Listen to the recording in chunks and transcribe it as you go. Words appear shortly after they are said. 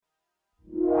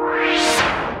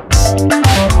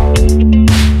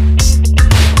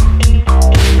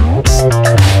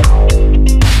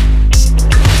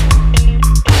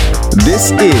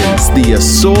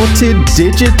Assorted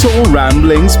Digital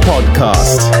Ramblings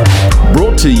podcast,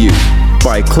 brought to you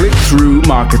by Click-Through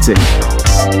Marketing.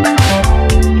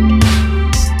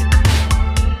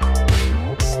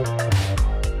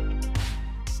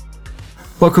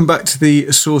 Welcome back to the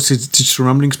Assorted Digital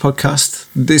Ramblings podcast.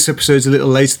 This episode's a little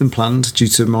later than planned due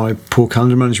to my poor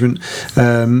calendar management,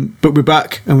 but we're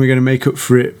back and we're going to make up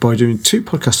for it by doing 2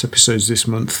 podcast episodes this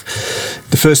month.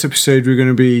 The first episode, we're going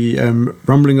to be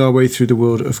rambling our way through the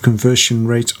world of conversion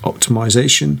rate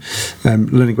optimization,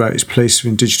 learning about its place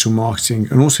in digital marketing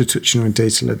and also touching on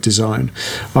data-led design.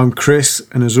 I'm Chris,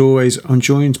 and as always, I'm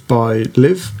joined by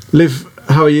Liv. Liv,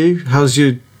 how are you? How's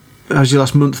your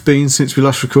last month been since we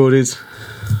last recorded?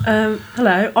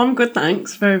 Hello, I'm good,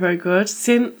 thanks. Very, very good.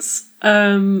 Since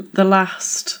the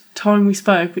last time we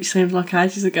spoke, which seems like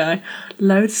ages ago,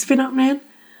 loads has been happening.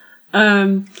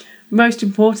 Most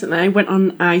importantly, went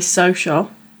on a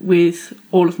social with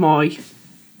all of my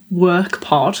work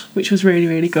pod, which was really,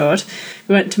 really good.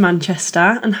 We went to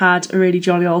Manchester and had a really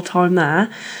jolly old time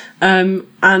there. And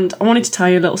I wanted to tell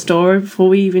you a little story before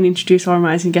we even introduce our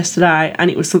amazing guest today, and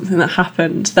it was something that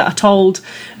happened that I told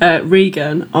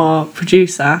Regan, our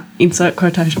producer, insert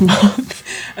quotation marks,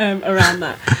 around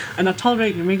that. And I told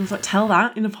Regan was like, tell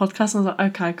that in the podcast, and I was like,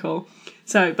 okay, cool.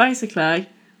 So basically,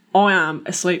 I am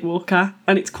a sleepwalker,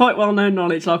 and it's quite well known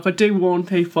knowledge. Like, I do warn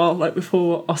people, like,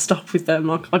 before I stop with them,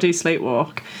 like, I do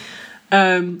sleepwalk.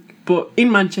 But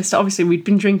in Manchester, obviously, we'd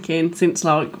been drinking since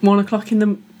like 1 o'clock in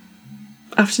the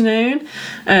afternoon.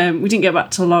 We didn't get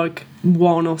back till like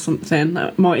 1 or something.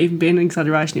 That might even be an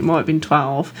exaggeration. It might have been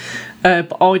 12.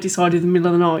 But I decided in the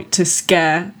middle of the night to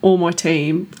scare all my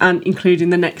team, and including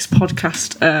the next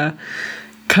podcast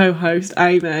co-host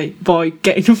Amy, by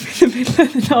getting up in the middle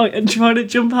of the night and trying to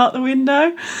jump out the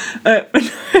window for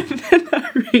no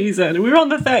reason. We were on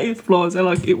the 30th floor, so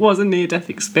like it was a near-death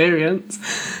experience.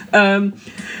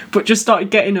 But just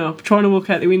started getting up, trying to walk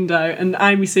out the window, and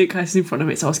Amy's suitcase is in front of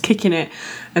it, so I was kicking it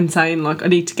and saying like, I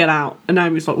need to get out. And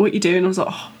Amy was like, what are you doing? I was like,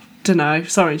 oh, don't know,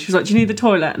 sorry. And she was like, do you need the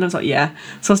toilet? And I was like, yeah.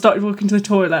 So I started walking to the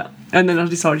toilet, and then I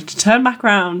decided to turn back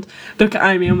around, look at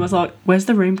Amy, and was like, where's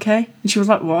the room key? And she was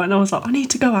like, what? And I was like, I need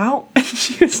to go out. And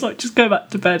she was like, just go back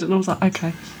to bed. And I was like,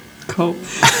 okay, cool.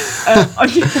 I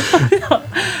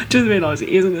just realised it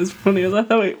isn't as funny as I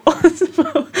thought it was.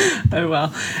 Oh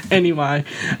well. Anyway,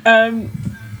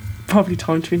 probably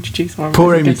time to introduce my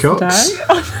poor Amy Cox.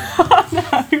 Oh,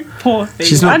 no, poor thing.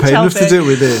 She's not paying enough to deal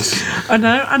with this. I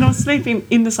know, and I was sleeping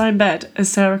in the same bed as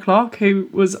Sarah Clark, who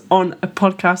was on a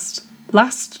podcast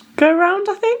last go round,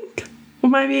 I think, or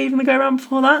maybe even the go round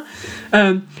before that.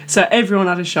 So everyone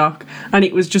had a shock, and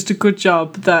it was just a good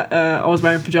job that I was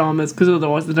wearing pyjamas, because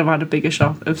otherwise they'd have had a bigger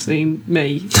shock of seeing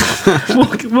me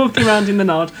walking around in the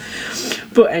nod.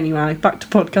 But anyway, back to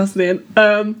podcasting.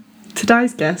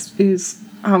 Today's guest is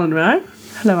Alan Rowe.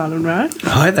 Hello, Alan Rowe.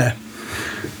 Hi there.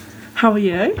 How are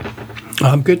you?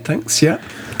 I'm good, thanks, yeah.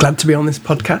 Glad to be on this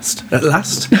podcast, at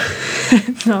last.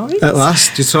 Nice. At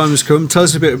last, your time has come. Tell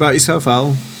us a bit about yourself,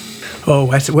 Al. Oh,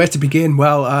 where to begin?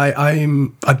 Well,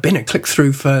 I've been at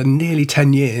Click-Through for nearly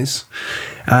 10 years,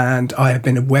 and I have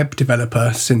been a web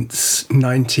developer since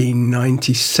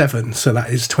 1997, so that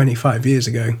is 25 years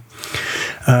ago.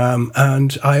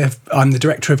 And I'm the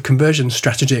director of conversion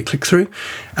strategy at Click-Through,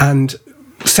 and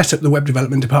set up the web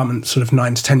development department sort of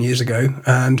 9 to 10 years ago,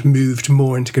 and moved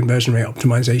more into conversion rate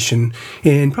optimization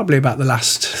in probably about the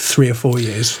last 3 or 4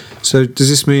 years. So does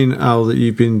this mean, Al, that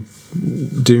you've been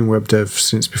doing web dev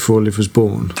since before Liv was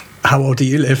born? How old do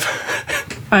you live?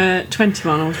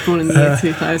 21. I was born in the year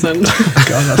 2000. God,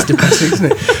 that's depressing,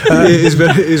 isn't it?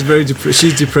 It is very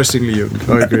she's depressingly young,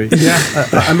 I agree. Yeah,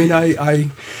 I mean,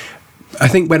 I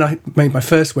think when I made my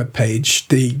first web page,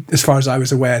 as far as I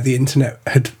was aware, the internet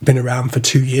had been around for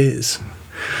 2 years.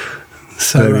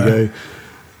 So there we go.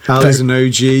 Al is an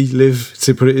OG, Liv,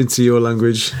 to put it into your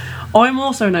language. I'm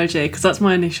also an OG, because that's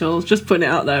my initials, just putting it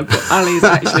out there, but Ali is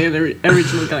actually an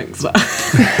original gangster.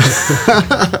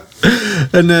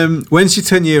 And when's your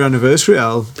 10-year anniversary,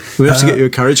 Al? We have to get you a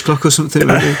carriage clock or something,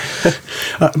 maybe.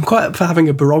 I'm quite up for having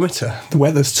a barometer. The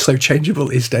weather's so changeable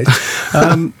these days.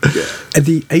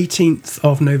 The 18th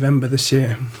of November this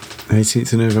year.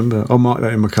 18th of November. I'll mark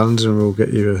that in my calendar and we'll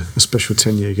get you a special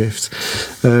 10-year gift.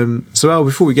 So, Al,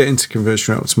 before we get into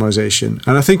conversion rate optimization,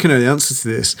 and I think I know the answer to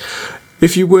this,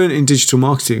 if you weren't in digital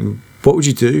marketing, what would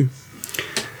you do?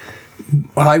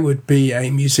 Well, I would be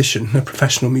a musician, a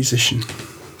professional musician.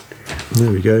 There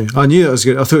we go. I knew that was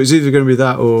good. I thought it was either going to be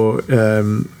that or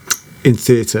in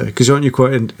theatre? Because aren't you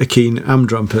quite a keen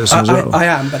Amdram person as well? I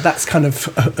am, but that's kind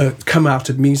of come out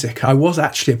of music. I was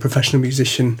actually a professional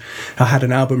musician. I had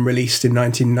an album released in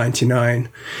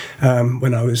 1999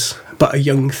 when I was but a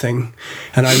young thing,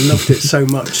 and I loved it so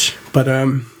much. But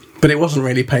it wasn't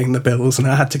really paying the bills, and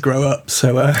I had to grow up,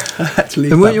 so I had to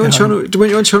leave. And weren't you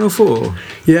on Channel 4?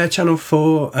 Yeah, Channel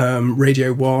 4,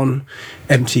 Radio 1,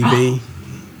 MTV.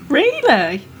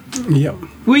 Really? Yep.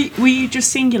 Were you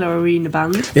just singular or were you in a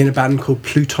band? In a band called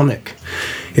Plutonic.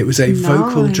 It was a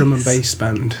vocal drum and bass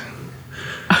band.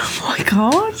 Oh my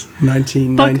god.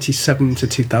 1997 to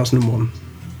 2001.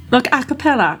 Like a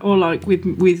cappella or like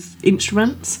with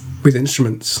instruments? With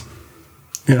instruments.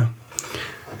 Yeah.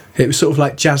 It was sort of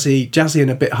like jazzy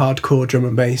and a bit hardcore drum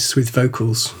and bass with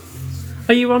vocals.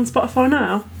 Are you on Spotify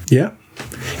now? Yeah.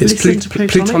 It's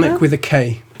Plutonic now? with a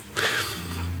K.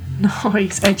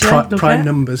 Nice. Edgy, Prime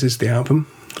Numbers is the album.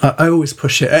 I always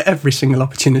push it at every single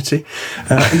opportunity,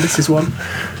 and this is one.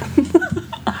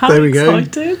 How there we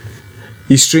exciting. go.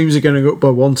 Your streams are going to go up by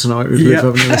 1 tonight. We've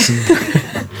having a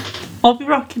listen. I'll be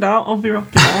rocking out.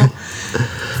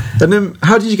 And then,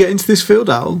 how did you get into this field,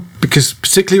 Al? Because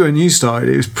particularly when you started,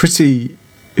 it was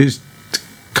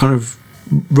kind of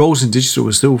roles in digital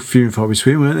were still few and far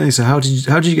between, weren't they? So how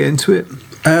did you get into it?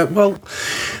 Well,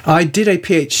 I did a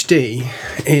PhD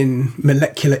in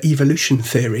molecular evolution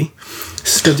theory,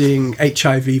 studying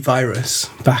HIV virus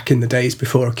back in the days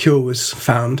before a cure was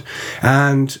found.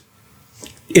 And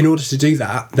in order to do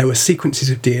that, there were sequences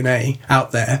of DNA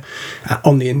out there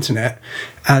on the internet,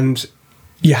 and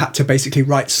you had to basically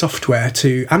write software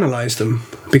to analyse them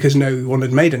because no one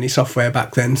had made any software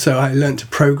back then. So I learned to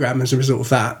program as a result of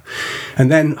that.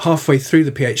 And then halfway through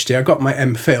the PhD, I got my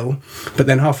MPhil, but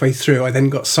then halfway through, I then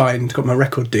got my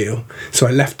record deal. So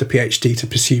I left the PhD to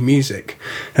pursue music.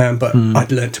 But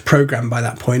I'd learned to program by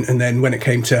that point. And then when it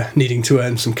came to needing to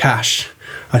earn some cash,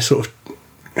 I sort of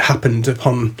happened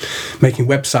upon making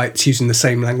websites using the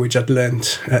same language I'd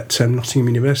learned at Nottingham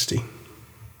University.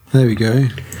 There we go.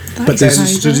 But then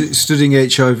studying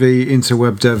HIV into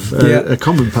web dev, a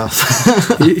common path.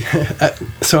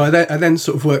 So I then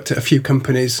sort of worked at a few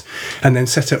companies and then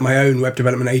set up my own web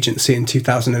development agency in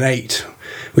 2008,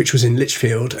 which was in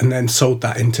Lichfield, and then sold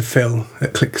that into Phil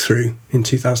at Click-Through in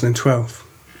 2012.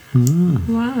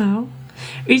 Wow.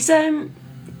 Is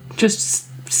just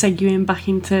segueing back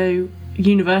into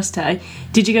university,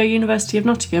 did you go University of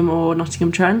Nottingham or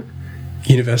Nottingham Trent?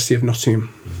 University of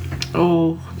Nottingham.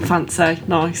 Oh, fancy.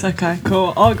 Nice, okay,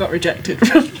 cool. I got rejected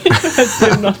from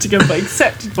University of Nottingham, but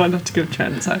accepted by Nottingham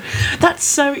Trent, so that's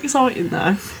so exciting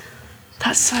though.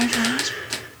 That's so good.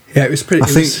 Yeah, it was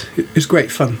it was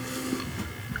great fun.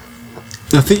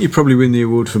 I think you probably win the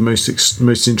award for most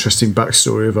interesting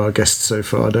backstory of our guests so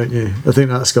far, don't you? I think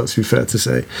that's got to be fair to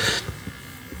say.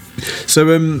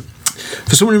 So,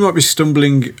 for someone who might be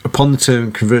stumbling upon the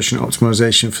term conversion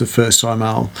optimization for the first time,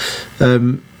 Al,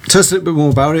 tell us a little bit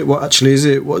more about it. What actually is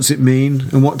it? What does it mean?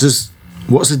 And what's a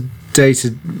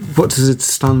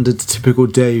standard typical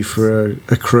day for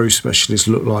a CRO specialist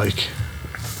look like?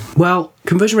 Well,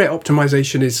 conversion rate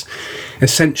optimization is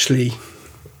essentially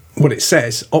what it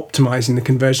says, optimizing the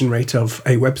conversion rate of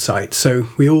a website. So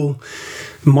we all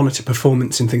monitor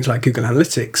performance in things like Google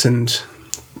Analytics,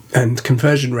 and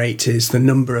conversion rate is the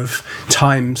number of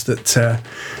times that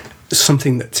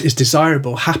something that is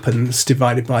desirable happens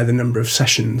divided by the number of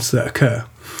sessions that occur.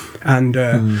 And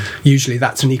usually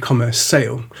that's an e-commerce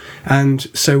sale. And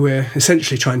so we're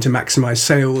essentially trying to maximize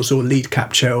sales or lead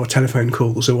capture or telephone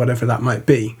calls or whatever that might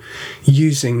be,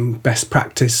 using best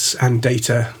practice and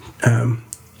data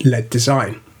led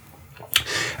design.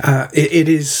 It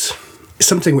is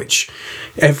something which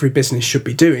every business should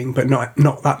be doing, but not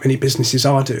that many businesses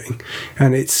are doing.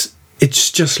 And it's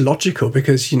just logical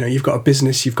because, you've got a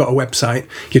business, you've got a website,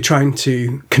 you're trying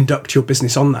to conduct your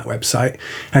business on that website.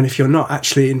 And if you're not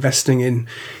actually investing in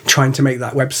trying to make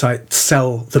that website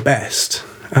sell the best,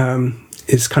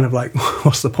 it's kind of like,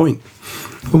 what's the point?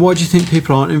 And why do you think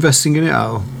people aren't investing in it,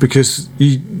 Al? Because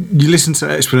you listen to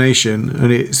that explanation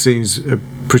and it seems a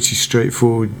pretty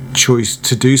straightforward choice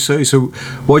to do so. So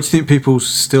why do you think people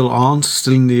still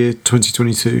in the year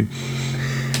 2022?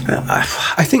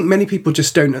 I think many people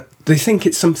just don't. They think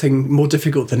it's something more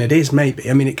difficult than it is, maybe.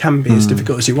 I mean, it can be as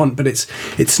difficult as you want, but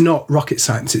it's not rocket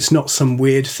science. It's not some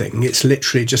weird thing. It's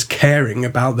literally just caring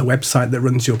about the website that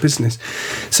runs your business.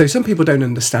 So some people don't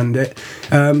understand it.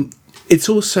 It's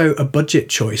also a budget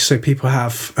choice. So people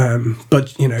have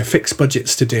fixed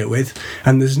budgets to deal with,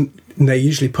 and they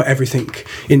usually put everything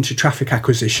into traffic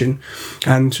acquisition,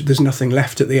 and there's nothing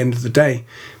left at the end of the day.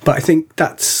 But I think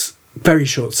that's very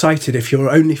short-sighted. If you're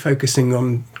only focusing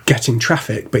on getting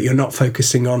traffic, but you're not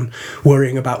focusing on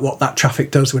worrying about what that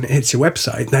traffic does when it hits your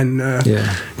website, then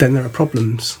there are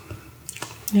problems.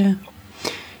 Yeah.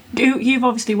 You've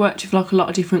obviously worked with like a lot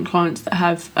of different clients that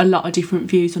have a lot of different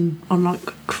views on like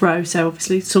Crow. So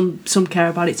obviously some care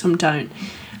about it, some don't.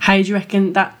 How do you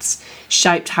reckon that's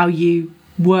shaped how you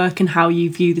work and how you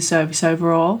view the service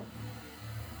overall?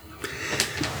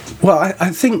 Well,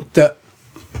 I think that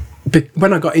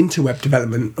when I got into web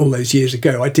development all those years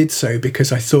ago, I did so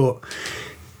because I thought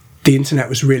the internet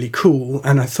was really cool,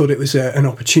 and I thought it was an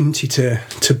opportunity to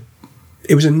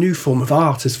it was a new form of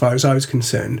art as far as I was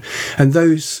concerned. And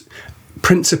those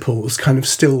principles kind of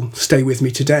still stay with me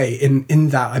today in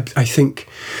that I think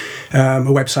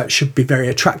a website should be very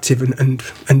attractive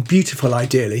and beautiful,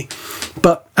 ideally.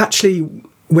 But actually,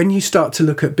 when you start to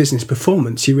look at business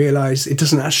performance, you realise it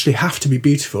doesn't actually have to be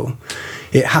beautiful.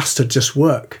 It has to just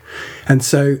work. And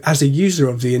so as a user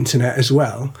of the internet as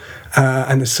well,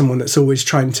 and as someone that's always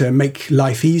trying to make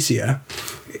life easier,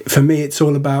 for me it's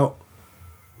all about,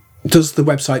 does the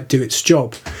website do its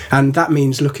job? And that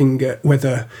means looking at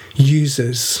whether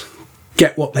users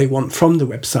get what they want from the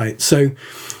website. So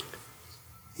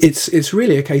it's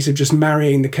really a case of just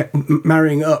marrying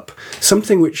up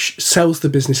something which sells the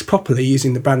business properly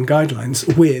using the brand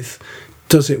guidelines with,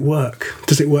 does it work?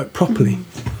 Does it work properly?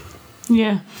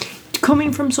 Yeah.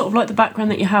 Coming from sort of like the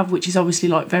background that you have, which is obviously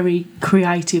like very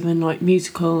creative and like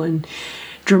musical and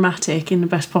dramatic in the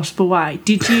best possible way,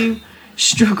 did you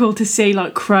struggle to see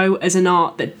like Crow as an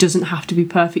art that doesn't have to be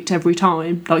perfect every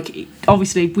time? Like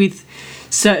obviously with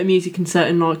certain music and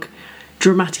certain like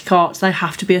dramatic arts, they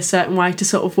have to be a certain way to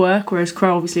sort of work, whereas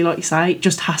Crow, obviously, like you say, it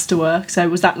just has to work. So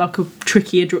was that like a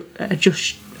tricky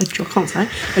adjustment?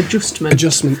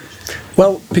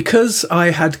 Well, because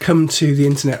I had come to the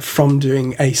internet from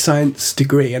doing a science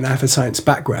degree and I have a science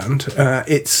background,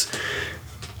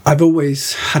 I've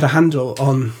always had a handle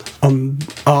on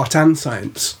art and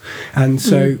science, and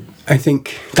so I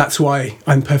think that's why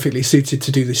I'm perfectly suited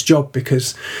to do this job,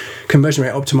 because conversion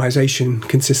rate optimization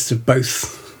consists of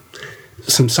both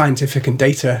some scientific and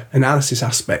data analysis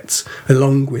aspects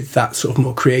along with that sort of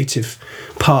more creative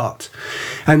part.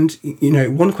 And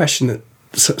one question that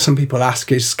some people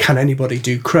ask is, can anybody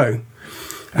do Crow?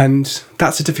 And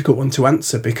that's a difficult one to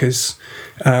answer, because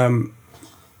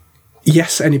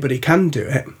yes, anybody can do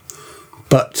it,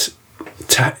 but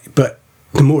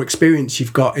the more experience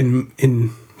you've got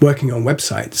in working on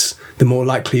websites, the more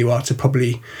likely you are to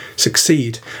probably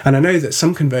succeed. And I know that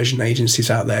some conversion agencies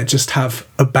out there just have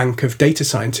a bank of data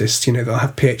scientists. They'll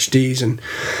have PhDs and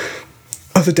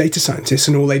other data scientists,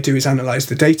 and all they do is analyse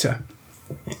the data.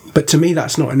 But to me,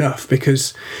 that's not enough,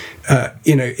 because there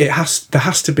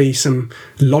has to be some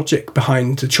logic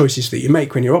behind the choices that you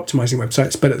make when you're optimizing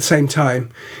websites. But at the same time,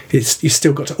 you've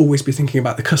still got to always be thinking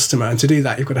about the customer, and to do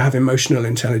that, you've got to have emotional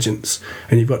intelligence,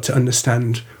 and you've got to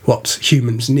understand what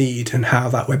humans need and how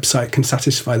that website can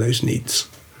satisfy those needs.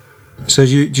 So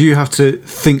do you have to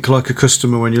think like a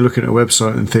customer when you're looking at a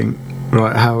website and think,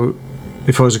 right, how,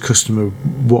 if I was a customer,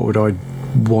 what would I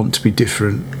want to be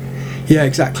different? Yeah,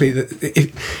 exactly.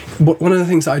 One of the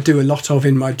things that I do a lot of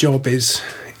in my job is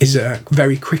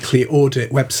very quickly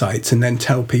audit websites and then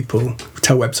tell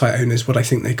website owners what I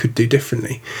think they could do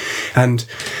differently. And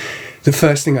the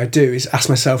first thing I do is ask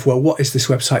myself, well, what is this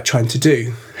website trying to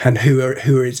do, and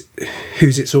who's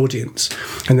its audience?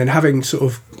 And then having sort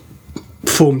of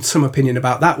formed some opinion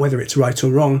about that, whether it's right or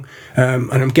wrong,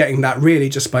 and I'm getting that really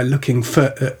just by looking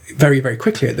very, very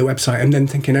quickly at the website, and then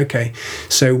thinking, okay,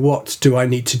 so what do I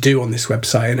need to do on this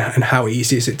website, and how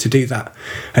easy is it to do that?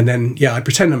 And then, I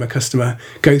pretend I'm a customer,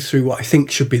 go through what I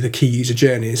think should be the key user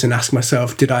journeys, and ask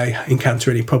myself, did I encounter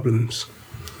any problems?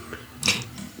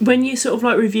 When you're sort of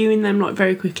like reviewing them like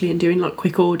very quickly and doing like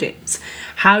quick audits,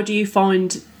 how do you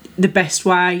find the best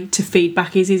way to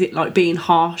feedback is it like being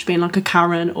harsh, being like a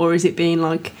Karen, or is it being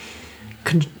like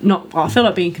I feel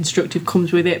like being constructive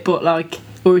comes with it, but like,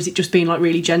 or is it just being like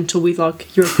really gentle with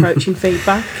like your approach and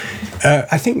feedback?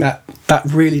 I think that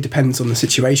really depends on the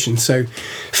situation. So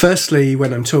firstly,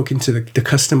 when I'm talking to the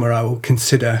customer, I will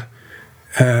consider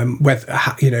where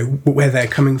they're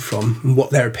coming from and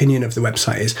what their opinion of the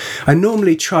website is. I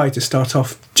normally try to start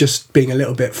off just being a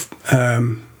little bit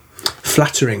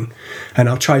flattering, and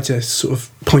I'll try to sort of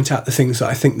point out the things that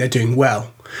I think they're doing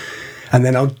well, and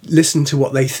then I'll listen to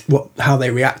how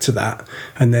they react to that,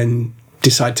 and then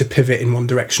decide to pivot in one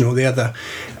direction or the other.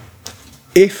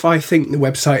 If I think the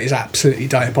website is absolutely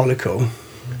diabolical,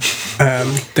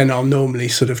 then I'll normally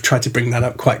sort of try to bring that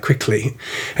up quite quickly.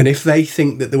 And if they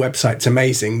think that the website's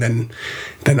amazing, then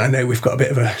I know we've got a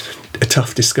bit of a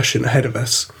tough discussion ahead of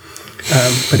us.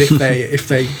 But if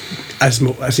they as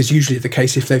is usually the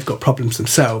case, if they've got problems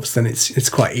themselves, then it's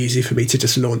quite easy for me to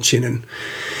just launch in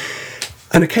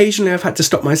and occasionally I've had to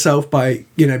stop myself by,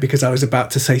 because I was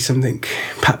about to say something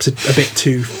perhaps a bit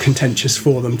too contentious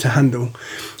for them to handle.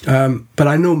 But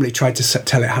I normally try to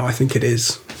tell it how I think it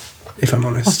is, if I'm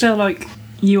honest. I feel like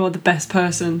you are the best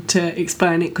person to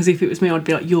explain it, because if it was me, I'd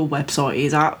be like, your website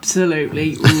is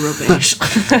absolutely rubbish.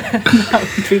 That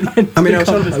would be I was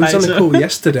on a call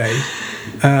yesterday,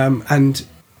 and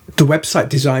the website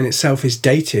design itself is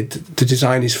dated. The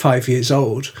design is 5 years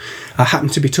old. I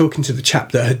happened to be talking to the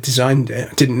chap that had designed it.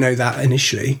 I didn't know that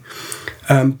initially.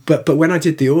 But when I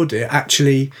did the audit,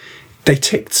 actually, they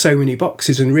ticked so many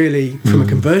boxes, and really, from a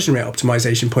conversion rate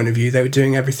optimization point of view, they were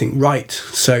doing everything right.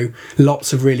 So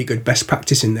lots of really good best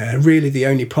practice in there. Really, the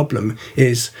only problem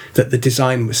is that the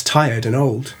design was tired and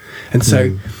old. And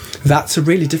so that's a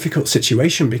really difficult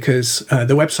situation, because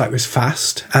the website was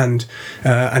fast and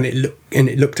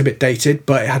it looked a bit dated,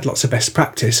 but it had lots of best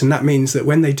practice. And that means that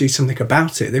when they do something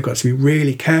about it, they've got to be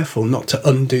really careful not to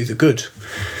undo the good,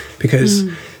 because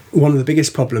one of the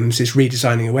biggest problems is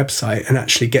redesigning a website and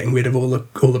actually getting rid of all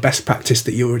the best practice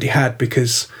that you already had,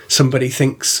 because somebody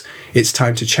thinks it's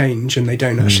time to change and they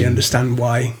don't actually understand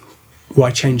why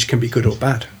change can be good or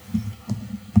bad.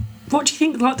 What do you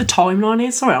think the timeline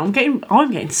is? Sorry, I'm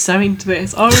getting so into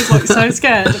this. I was so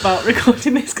scared about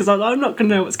recording this because I'm not going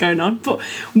to know what's going on. But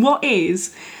what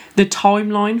is the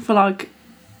timeline for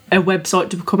a website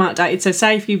to become outdated? So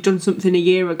say if you've done something a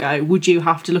year ago, would you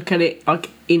have to look at it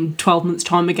in 12 months'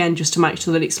 time again, just to make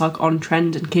sure that it's on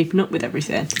trend and keeping up with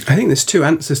everything? I think there's two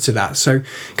answers to that. So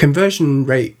conversion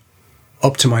rate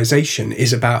optimization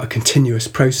is about a continuous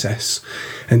process.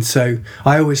 And so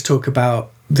I always talk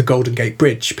about the Golden Gate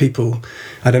Bridge. People,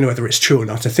 I don't know whether it's true or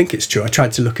not. I think it's true. I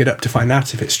tried to look it up to find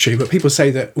out if it's true. But people say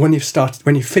that when you've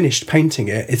finished painting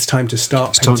it, it's time to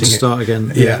start painting it. It's time to start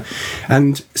again. Yeah.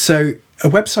 And so a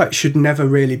website should never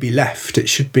really be left. It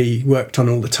should be worked on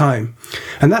all the time.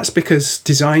 And that's because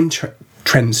design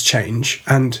trends change,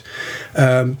 and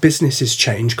businesses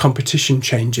change, competition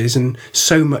changes, and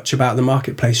so much about the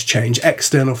marketplace change.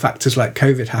 External factors like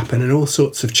COVID happen, and all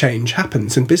sorts of change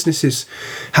happens, and businesses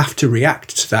have to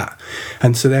react to that.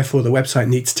 And so therefore the website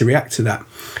needs to react to that.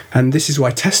 And this is why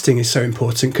testing is so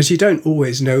important, because you don't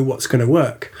always know what's going to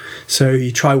work. So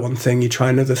you try one thing, you try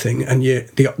another thing, and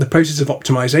the process of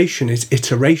optimization is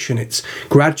iteration. It's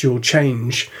gradual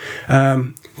change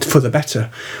for the better,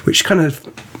 which kind of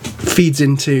feeds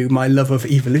into my love of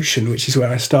evolution, which is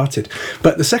where I started.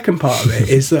 But the second part of it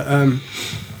is that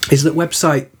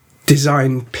website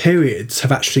design periods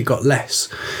have actually got less.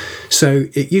 So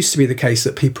it used to be the case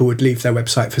that people would leave their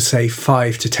website for, say,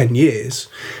 5 to 10 years,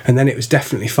 and then it was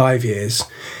definitely 5 years.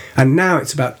 And now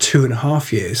it's about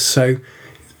 2.5 years. So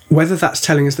whether that's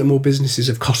telling us that more businesses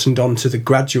have cottoned on to the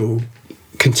gradual,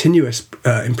 continuous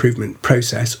improvement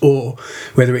process, or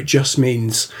whether it just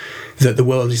means that the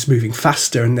world is moving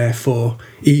faster and therefore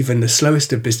even the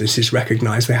slowest of businesses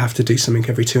recognise they have to do something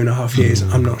every 2.5 years,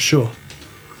 I'm not sure.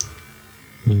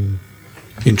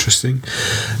 Interesting.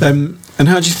 And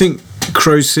how do you think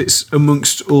Crow sits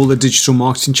amongst all the digital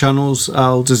marketing channels?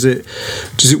 Al, does it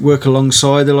work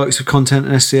alongside the likes of content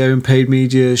and SEO and paid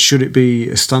media? Should it be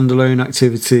a standalone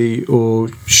activity, or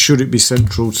should it be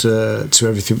central to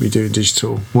everything we do in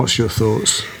digital? What's your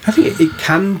thoughts? I think it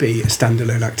can be a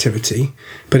standalone activity,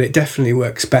 but it definitely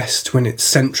works best when it's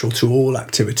central to all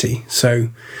activity. So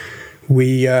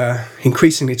we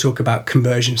increasingly talk about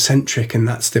conversion centric, and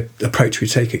that's the approach we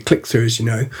take at Click-Through, as you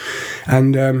know.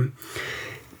 And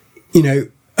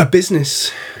a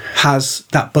business has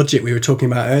that budget we were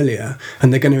talking about earlier,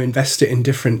 and they're going to invest it in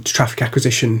different traffic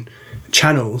acquisition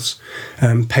channels,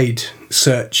 paid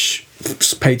search,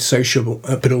 paid social,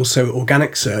 but also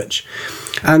organic search.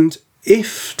 And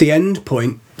if the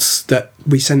endpoints that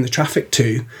we send the traffic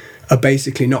to are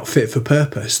basically not fit for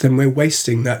purpose, then we're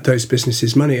wasting those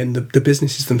businesses' money, and the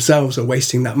businesses themselves are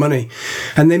wasting that money.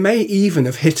 And they may even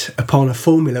have hit upon a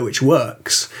formula which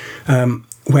works,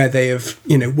 where they have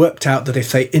worked out that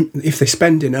if they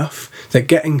spend enough, they're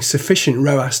getting sufficient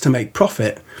ROAS to make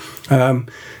profit, and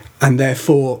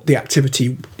therefore the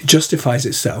activity justifies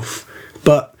itself.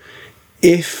 But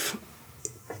if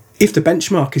the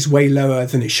benchmark is way lower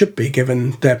than it should be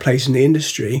given their place in the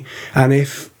industry, and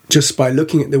if just by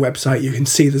looking at the website you can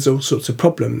see there's all sorts of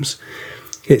problems,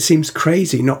 it seems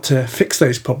crazy not to fix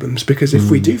those problems, because if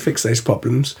we do fix those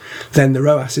problems, then the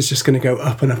ROAS is just going to go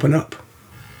up and up and up.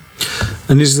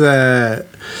 And is there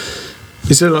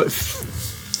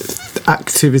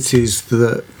activities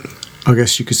that, I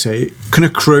guess you could say, can a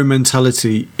Crow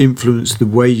mentality influence the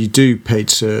way you do paid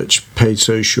search, paid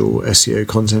social, SEO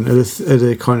content? Are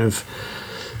there kind of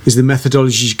is the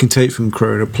methodologies you can take from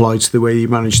Crow and apply to the way you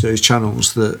manage those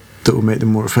channels that will make them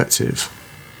more effective.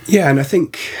 Yeah, and I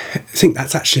think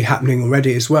that's actually happening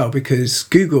already as well, because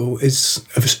Google is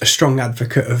a strong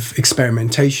advocate of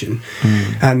experimentation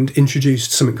and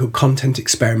introduced something called content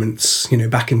experiments,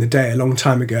 back in the day, a long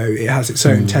time ago. It has its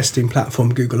own testing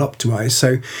platform, Google Optimize.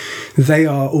 So they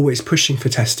are always pushing for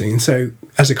testing. And so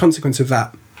as a consequence of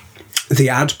that, the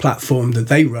ad platform that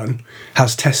they run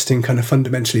has testing kind of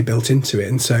fundamentally built into it.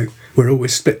 And so we're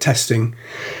always split testing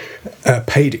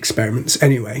paid experiments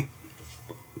anyway.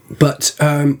 But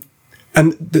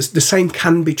and the same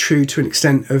can be true to an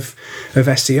extent of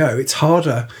SEO. It's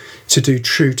harder to do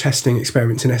true testing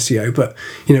experiments in SEO, but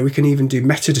we can even do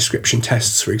meta description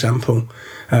tests, for example,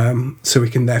 so we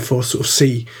can therefore sort of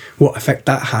see what effect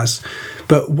that has.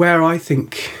 But where I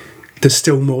think there's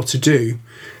still more to do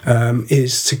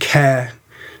is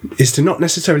to not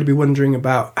necessarily be wondering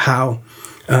about how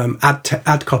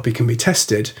ad copy can be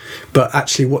tested, but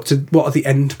actually what are the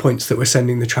endpoints that we're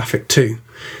sending the traffic to.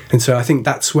 And so I think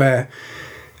that's where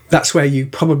you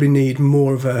probably need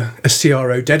more of a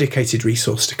CRO dedicated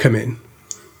resource to come in.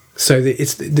 So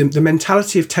it's the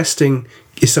mentality of testing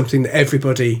is something that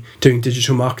everybody doing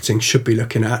digital marketing should be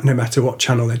looking at, no matter what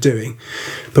channel they're doing.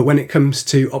 But when it comes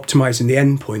to optimizing the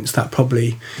endpoints, that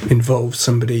probably involves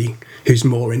somebody who's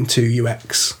more into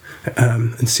UX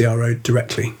and CRO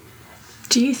directly.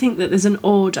 Do you think that there's an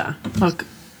order, like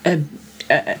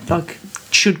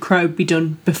should Crow be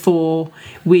done before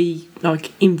we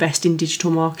invest in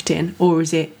digital marketing, or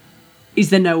is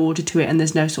there no order to it and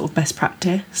there's no sort of best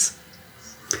practice?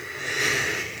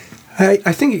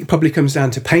 I think it probably comes down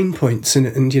to pain points and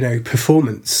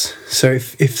performance. So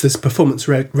if there's performance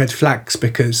red flags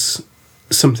because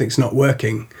something's not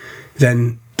working,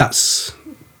 then that's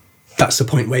the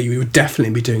point where you would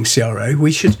definitely be doing CRO.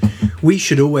 We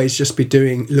should always just be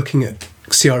looking at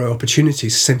CRO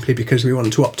opportunities simply because we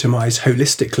want to optimize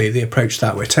holistically the approach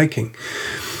that we're taking.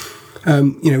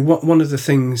 One of the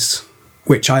things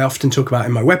which I often talk about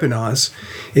in my webinars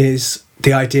is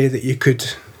the idea that you could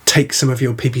take some of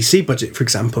your PPC budget, for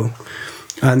example,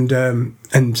 and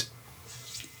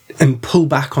pull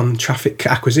back on traffic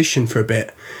acquisition for a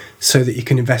bit so that you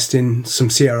can invest in some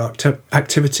CRO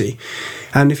activity.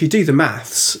 And if you do the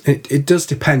maths, it does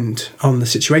depend on the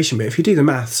situation, but if you do the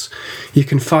maths, you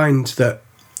can find that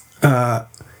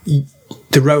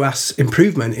the ROAS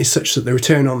improvement is such that the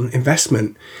return on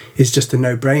investment is just a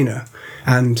no-brainer.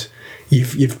 And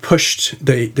you've pushed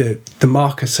the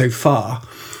marker so far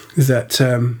that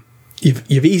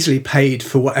you've easily paid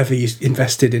for whatever you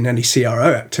invested in any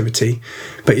CRO activity,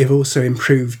 but you've also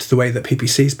improved the way that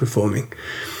PPC is performing.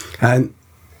 And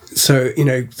so,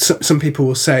 some people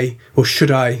will say, well,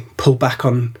 should I pull back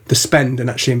on the spend and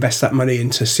actually invest that money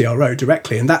into CRO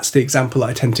directly? And that's the example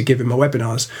I tend to give in my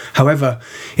webinars. However,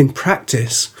 in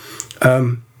practice,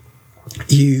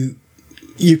 you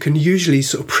can usually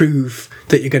sort of prove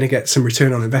that you're going to get some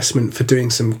return on investment for doing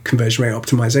some conversion rate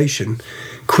optimization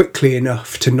quickly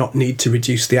enough to not need to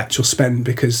reduce the actual spend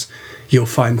because you'll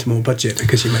find more budget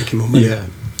because you're making more money. Yeah.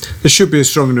 There should be a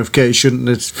strong enough case, shouldn't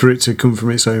there, for it to come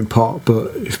from its own pot,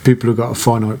 but if people have got a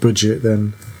finite budget,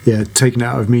 then taking it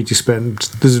out of media spend,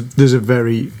 there's a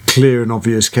very clear and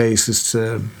obvious case as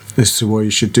to why you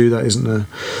should do that, isn't there?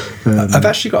 I've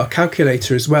actually got a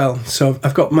calculator as well. So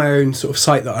I've got my own sort of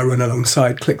site that I run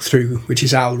alongside ClickThrough, which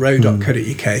is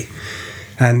alro.co.uk.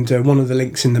 And one of the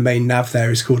links in the main nav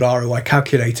there is called ROI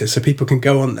Calculator. So people can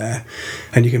go on there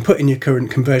and you can put in your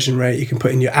current conversion rate, you can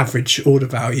put in your average order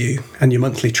value and your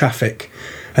monthly traffic,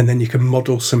 and then you can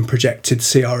model some projected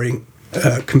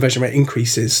conversion rate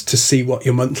increases to see what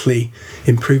your monthly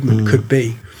improvement could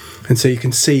be. And so you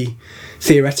can see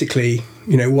theoretically,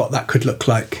 what that could look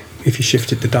like if you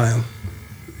shifted the dial.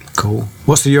 Cool.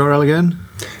 What's the URL again?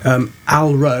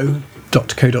 alro.co.uk.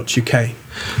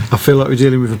 I feel like we're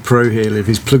dealing with a pro here, Liv.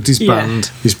 He's plugged his band,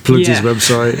 he's plugged his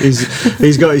website,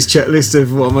 he's got his checklist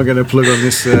of what am I going to plug on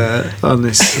this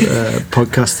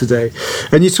podcast today.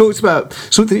 And you talked about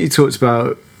something that you talked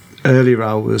about earlier,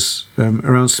 Al, was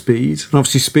around speed. And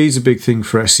obviously speed's a big thing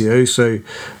for SEO, so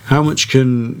how much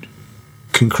can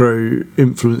Crow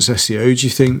influence SEO, do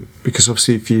you think? Because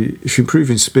obviously if you're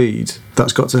improving speed,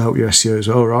 that's got to help your SEO as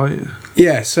well, right?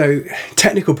 Yeah, so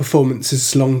technical performance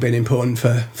has long been important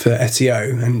for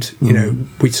SEO, and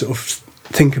we sort of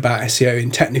think about SEO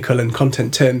in technical and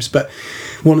content terms, but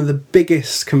one of the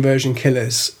biggest conversion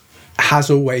killers has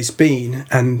always been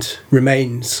and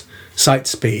remains site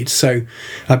speed. So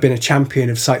I've been a champion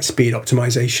of site speed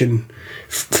optimization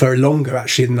for longer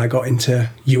actually than I got into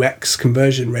UX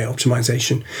conversion rate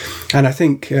optimization. And I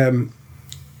think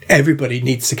everybody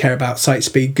needs to care about site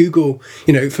speed. Google,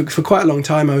 for quite a long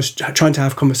time, I was trying to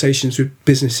have conversations with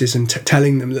businesses and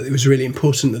telling them that it was really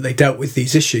important that they dealt with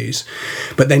these issues.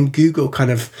 But then Google kind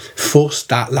of forced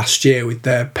that last year with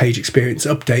their page experience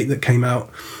update that came out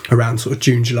around sort of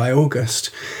June, July, August.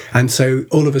 And so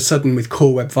all of a sudden with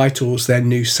Core Web Vitals, their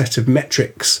new set of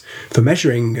metrics for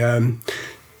measuring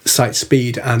site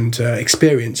speed and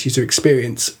user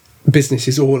experience,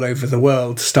 businesses all over the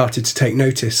world started to take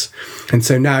notice, and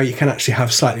so now you can actually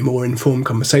have slightly more informed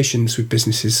conversations with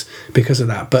businesses because of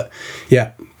that. But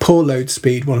yeah, poor load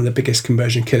speed, one of the biggest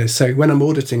conversion killers. So when I'm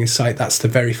auditing a site, that's the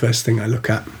very first thing I look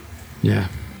at. Yeah.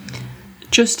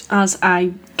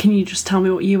 Can you just tell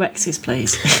me what UX is,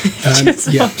 please?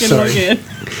 Sorry.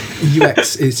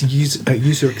 UX is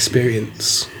user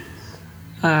experience.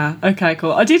 Okay,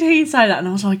 cool. I did hear you say that, and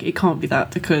I was like, it can't be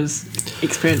that because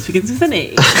experience begins with an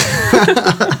E.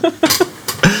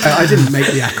 I didn't make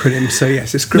the acronym, so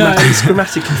yes, it's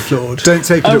grammatically flawed. Don't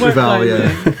take it up with Al,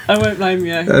 yeah. I won't blame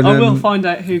you. And, I will find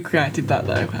out who created that,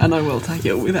 though, and I will take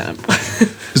it up with them.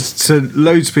 So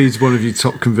load speed is one of your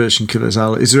top conversion killers,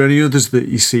 Al. Is there any others that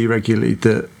you see regularly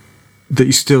that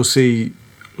you still see,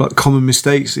 like common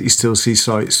mistakes that you still see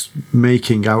sites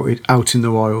making out in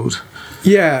the wild?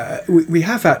 Yeah, we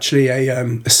have actually a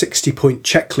 60-point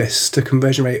checklist, a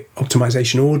conversion rate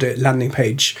optimization audit, landing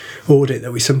page audit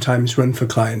that we sometimes run for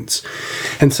clients.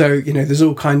 And so, there's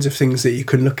all kinds of things that you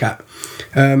can look at.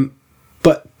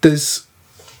 But there's,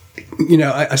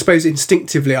 I suppose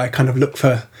instinctively I kind of look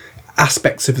for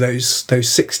aspects of those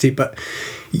 60, but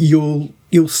you'll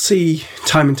see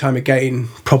time and time again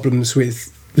problems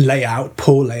with layout,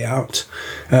 poor layout,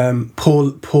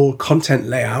 poor content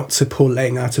layout, so poor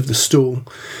laying out of the stool,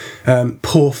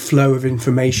 poor flow of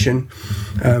information,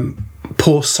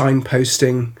 poor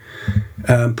signposting,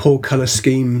 poor colour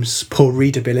schemes, poor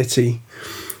readability.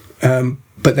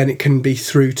 But then it can be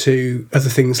through to other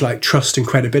things like trust and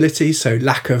credibility, so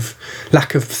lack of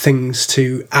things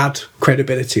to add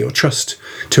credibility or trust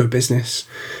to a business.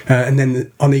 And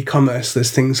then on e-commerce,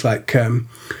 there's things like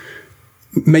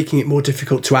making it more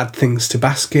difficult to add things to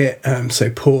basket, so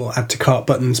poor add to cart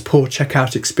buttons, poor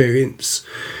checkout experience,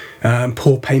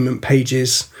 poor payment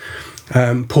pages,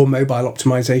 poor mobile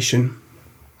optimization.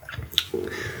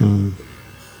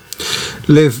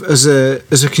 Liv, as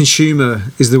a consumer,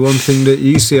 is there one thing that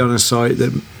you see on a site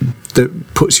that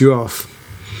puts you off?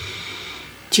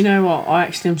 Do you know what? I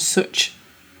actually am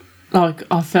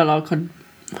I feel like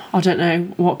I don't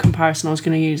know what comparison I was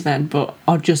going to use then, but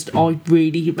I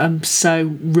really am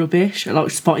so rubbish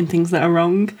at spotting things that are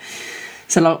wrong.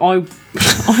 So I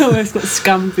almost got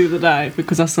scammed the other day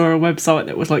because I saw a website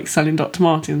that was selling Dr.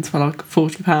 Martens for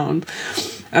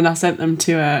 £40, and I sent them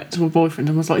to my boyfriend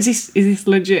and was like, is this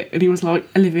legit? And he was like,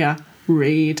 Olivia,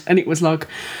 read. And it was none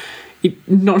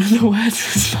of the words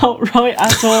were spelt right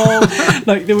at all.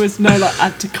 There was no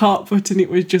add to cart button. It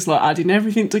was just adding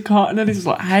everything to cart. And then it was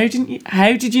how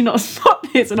did you not spot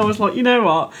this? And I was like, you know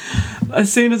what?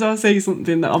 As soon as I see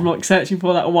something that I'm searching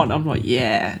for that I want, I'm like,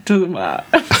 yeah, it doesn't matter.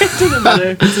 It doesn't matter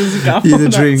if it's a gap. You're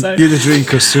the dream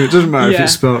customer. It doesn't matter if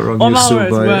it's spelt wrong. On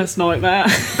our worst nightmare.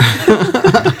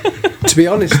 To be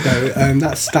honest, though,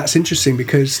 that's interesting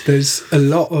because there's a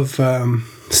lot of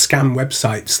scam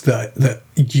websites that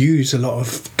use a lot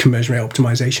of conversion rate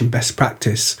optimization best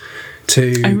practice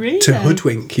to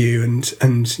hoodwink you,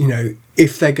 and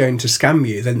if they're going to scam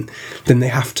you, then they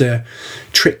have to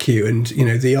trick you, and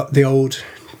the old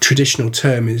traditional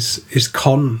term is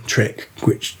con trick,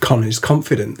 which con is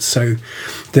confidence. So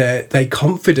they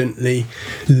confidently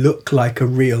look like a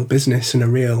real business and a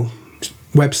real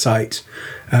website,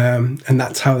 and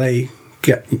that's how they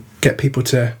get people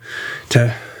to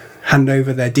hand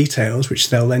over their details,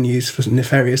 which they'll then use for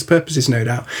nefarious purposes, no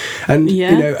doubt. And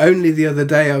only the other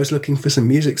day I was looking for some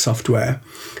music software.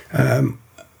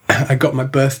 I got my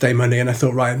birthday money and I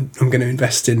thought, right, I'm going to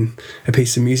invest in a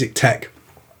piece of music tech.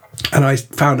 And I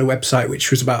found a website which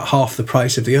was about half the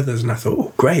price of the others, and I thought,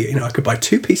 oh, great, I could buy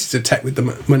 2 pieces of tech with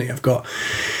the money I've got.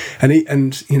 And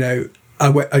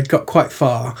I got quite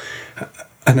far,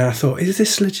 and then I thought, is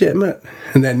this legitimate?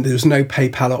 And then there was no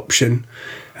PayPal option,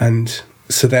 and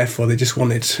so therefore they just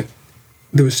wanted,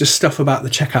 there was just stuff about the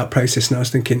checkout process, and I was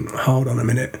thinking, hold on a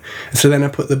minute. And so then I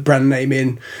put the brand name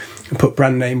in and put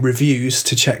brand name reviews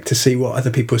to check to see what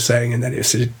other people were saying, and then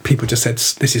people just said,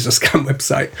 this is a scam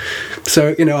website.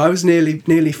 So, I was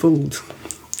nearly fooled.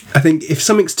 I think if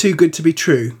something's too good to be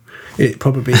true, it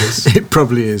probably is. It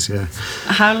probably is, yeah.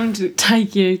 How long did it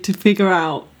take you to figure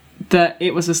out that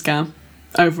it was a scam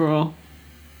overall?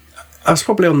 I was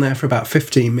probably on there for about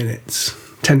 15 minutes.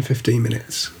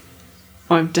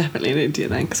 I'm definitely an idiot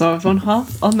then, because I was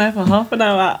on there for half an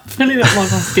hour filling up my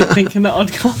basket thinking that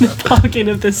I'd got the bargain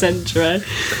of the century.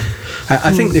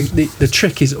 I think the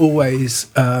trick is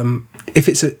always if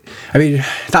it's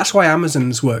that's why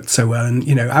Amazon's worked so well, and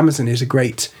Amazon is a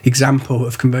great example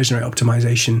of conversion rate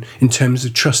optimization in terms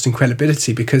of trust and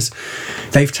credibility, because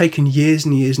they've taken years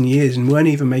and years and years and weren't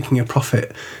even making a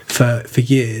profit for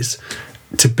years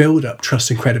to build up trust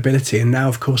and credibility, and now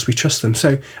of course we trust them.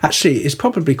 So actually it's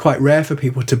probably quite rare for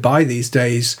people to buy these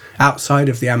days outside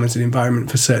of the Amazon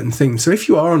environment for certain things. So if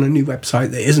you are on a new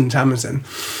website that isn't Amazon,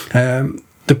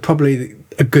 probably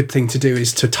a good thing to do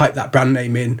is to type that brand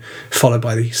name in, followed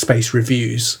by the space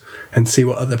reviews, and see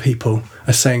what other people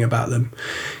are saying about them.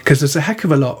 Because there's a heck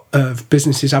of a lot of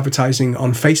businesses advertising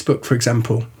on Facebook, for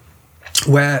example,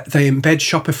 where they embed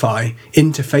Shopify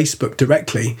into Facebook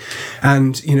directly,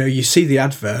 and you see the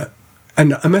advert.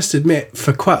 And I must admit,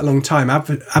 for quite a long time,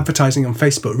 advertising on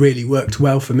Facebook really worked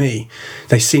well for me.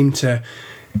 They seem to,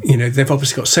 they've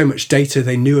obviously got so much data.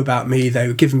 They knew about me. They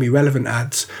were giving me relevant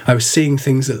ads. I was seeing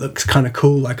things that looked kind of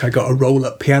cool, like I got a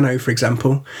roll-up piano, for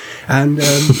example, and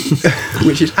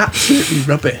which is absolutely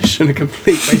rubbish and a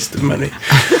complete waste of money.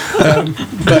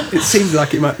 But it seemed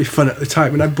like it might be fun at the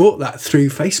time, and I bought that through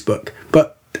Facebook.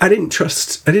 But I didn't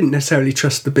necessarily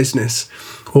trust the business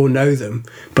or know them.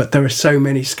 But there are so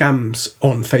many scams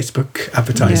on Facebook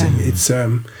advertising.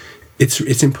 Yeah.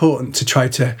 It's important to try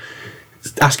to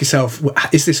ask yourself,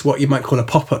 is this what you might call a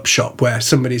pop-up shop, where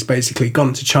somebody's basically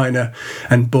gone to China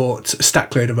and bought a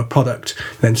stack load of a product,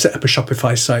 then set up a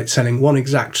Shopify site selling one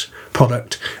exact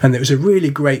product, and it was a really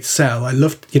great sell. I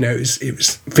loved, it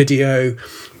was video,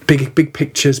 big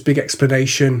pictures, big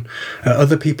explanation.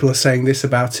 Other people are saying this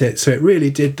about it, so it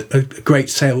really did a great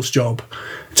sales job,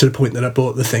 to the point that I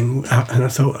bought the thing and I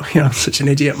thought, I'm such an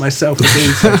idiot myself for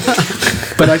doing so.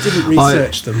 But I didn't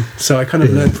research them, so I kind of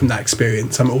learned from that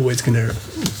experience. I'm always going to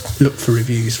look for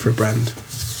reviews for a brand.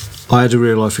 I had a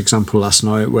real life example last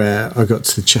night where I got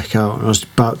to the checkout and I was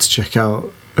about to check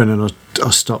out, and then I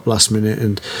stopped last minute,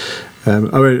 and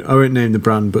I won't name the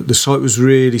brand, but the site was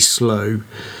really slow.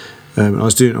 I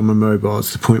was doing it on my mobile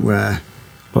to the point where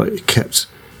it kept,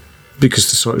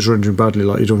 because the site was rendering badly,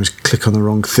 you'd almost click on the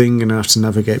wrong thing and have to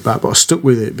navigate back. But I stuck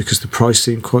with it because the price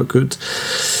seemed quite good.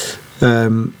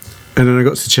 And then I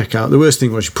got to check out. The worst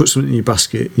thing was you put something in your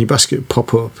basket, and your basket would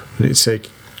pop up and it'd say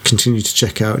continue to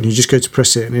check out, and you just go to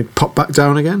press it and it'd pop back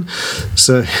down again.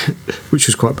 So, which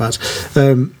was quite bad.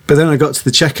 But then I got to the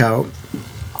checkout,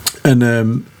 and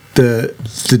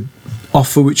the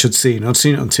offer which I'd seen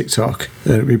it on TikTok.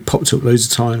 It popped up loads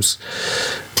of times.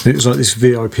 And it was like this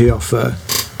VIP offer.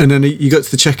 And then you got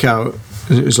to the checkout,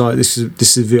 and it was like, this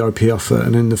is a VIP offer.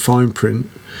 And then the fine print,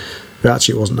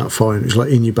 actually it wasn't that fine. It was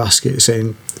like in your basket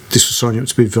saying this will sign you up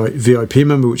to be a VIP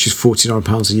member, which is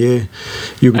 £49 a year.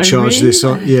 You'll be charged this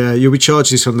on you'll be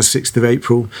charged this on the 6th of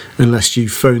April unless you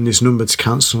phone this number to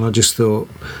cancel. And I just thought,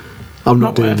 I'm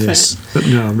not doing this.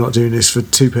 No, I'm not doing this for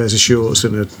 2 pairs of shorts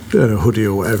and a hoodie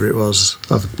or whatever it was.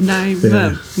 Name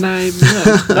them.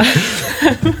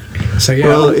 So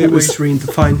it was read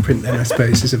the fine print then, I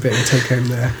suppose, is a bit of a take home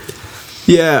there.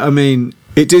 Yeah, I mean,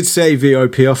 it did say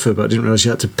VIP offer, but I didn't realise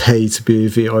you had to pay to be a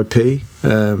VIP.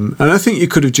 And I think you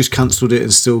could have just cancelled it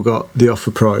and still got the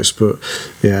offer price. But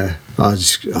yeah, I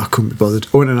couldn't be bothered.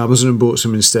 I went on Amazon and bought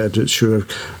some instead. It's sure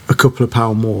a couple of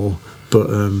pound more, but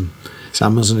it's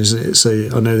Amazon, isn't it? So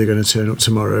I know they're going to turn up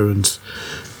tomorrow and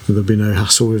there'll be no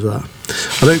hassle with that.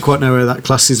 I don't quite know where that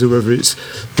classes, or whether it's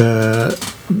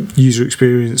user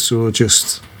experience or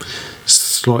just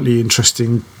slightly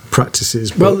interesting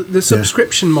practices. Well, the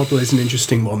subscription model is an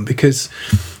interesting one, because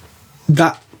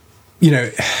that,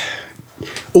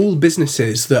 all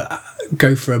businesses that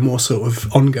go for a more sort of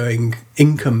ongoing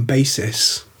income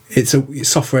basis,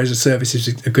 software as a service is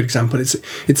a good example.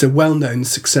 It's a well-known,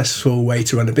 successful way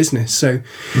to run a business. So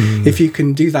if you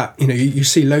can do that, you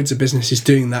see loads of businesses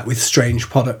doing that with strange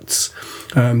products.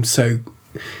 So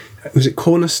was it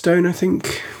Cornerstone, I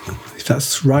think, if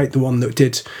that's right, the one that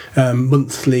did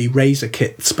monthly razor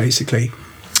kits, basically.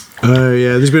 Oh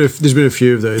yeah, there's been a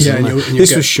few of those. Yeah,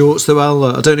 this was shorts though. Well,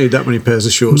 I don't need that many pairs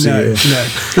of shorts a year. No.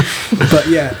 But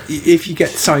yeah, if you get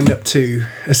signed up to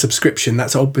a subscription,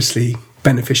 that's obviously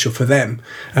beneficial for them.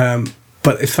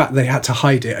 But the fact they had to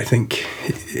hide it, I think,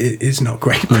 it is not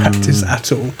great practice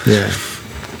at all.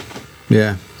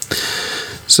 Yeah.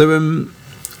 So,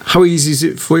 how easy is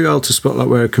it for you, Al, to spot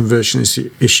where a conversion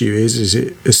issue is? Is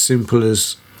it as simple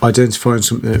as identifying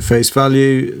something at face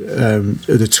value?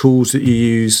 Are the tools that you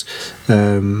use?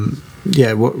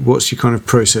 What's your kind of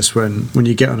process when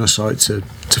you get on a site to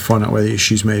find out where the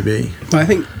issues may be? I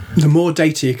think the more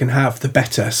data you can have, the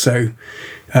better. So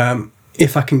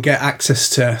if I can get access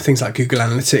to things like Google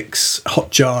Analytics,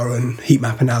 Hotjar and heat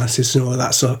map analysis and all of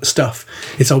that sort of stuff,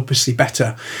 it's obviously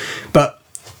better. But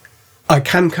I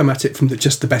can come at it from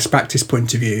just the best practice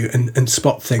point of view and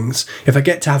spot things. If I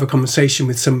get to have a conversation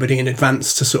with somebody in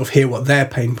advance to sort of hear what their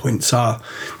pain points are,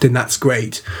 then that's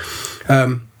great.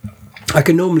 I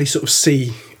can normally sort of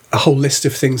see a whole list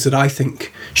of things that I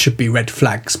think should be red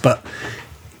flags, but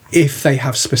if they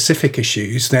have specific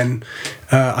issues, then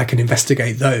I can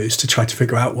investigate those to try to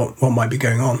figure out what might be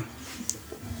going on.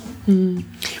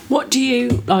 What do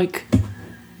you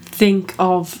think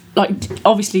of?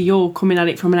 Obviously, you're coming at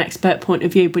it from an expert point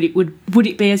of view, but would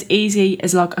it be as easy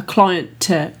as a client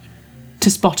to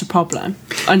spot a problem?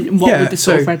 And what would the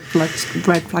sort of red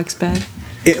flags be?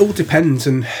 It all depends,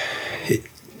 and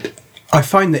I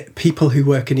find that people who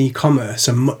work in e-commerce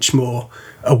are much more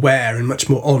aware and much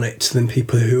more on it than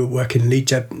people who work in lead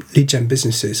gen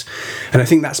businesses. And I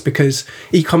think that's because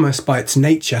e-commerce by its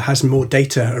nature has more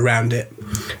data around it.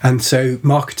 And so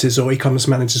marketers or e-commerce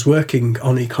managers working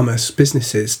on e-commerce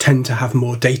businesses tend to have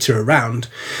more data around.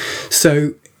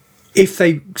 So if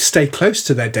they stay close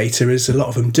to their data, as a lot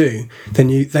of them do, then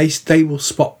they will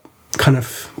spot kind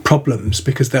of problems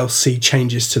because they'll see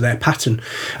changes to their pattern.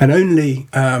 And only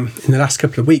in the last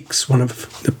couple of weeks, one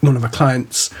of our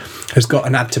clients has got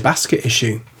an add to basket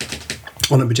issue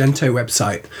on a Magento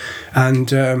website, and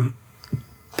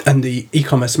the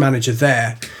e-commerce manager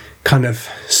there kind of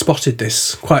spotted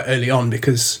this quite early on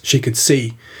because she could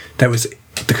see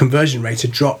the conversion rate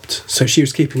had dropped. So she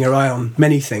was keeping her eye on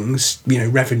many things,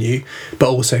 revenue, but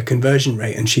also conversion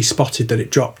rate, and she spotted that it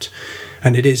dropped.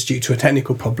 And it is due to a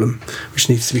technical problem which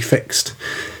needs to be fixed.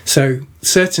 So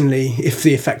certainly, if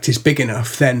the effect is big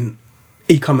enough, then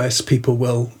e-commerce people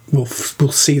will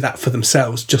see that for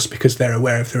themselves just because they're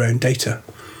aware of their own data.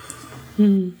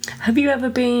 Have you ever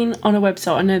been on a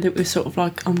website? I know that we're sort of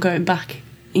I'm going back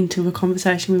into a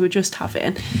conversation we were just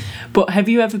having, but have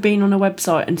you ever been on a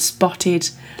website and spotted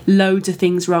loads of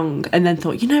things wrong and then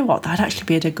thought, you know what, that'd actually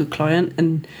be a good client,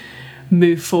 and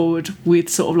move forward with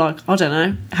sort of I don't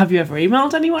know, have you ever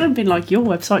emailed anyone and been like, your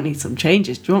website needs some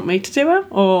changes, do you want me to do it?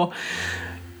 Or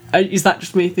is that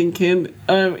just me thinking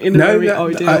in a very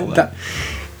ideal way?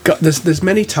 There's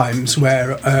many times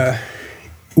where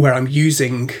I'm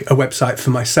using a website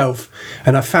for myself,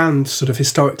 and I found sort of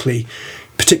historically,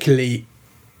 particularly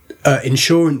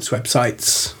insurance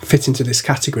websites fit into this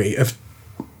category of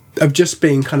just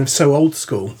being kind of so old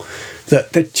school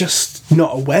that they're just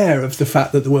not aware of the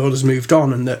fact that the world has moved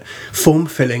on and that form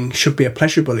filling should be a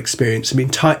pleasurable experience. I mean,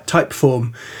 type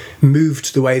form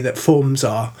moved the way that forms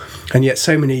are, and yet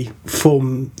so many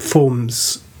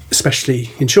forms,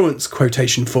 especially insurance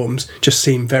quotation forms, just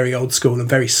seem very old school and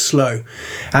very slow.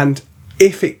 And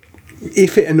if it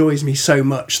annoys me so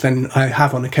much, then I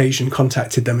have on occasion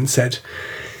contacted them and said,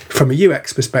 from a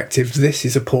UX perspective, this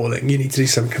is appalling. You need to do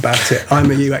something about it.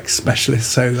 I'm a UX specialist,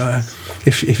 so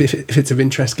if it's of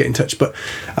interest, get in touch. But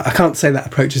I can't say that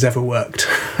approach has ever worked.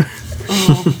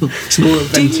 It's more of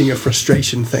venting a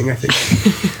frustration thing, I think.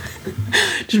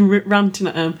 Just ranting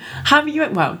at them.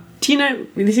 Do you know,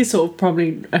 this is sort of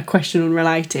probably a question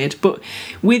unrelated, but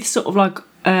with sort of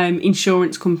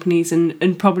insurance companies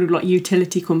and probably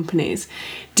utility companies,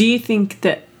 do you think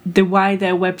that the way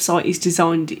their website is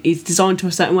designed to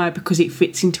a certain way because it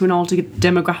fits into an older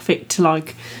demographic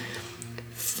to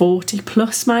 40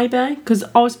 plus maybe? Because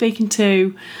I was speaking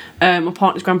to my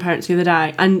partner's grandparents the other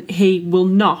day, and he will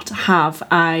not have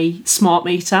a smart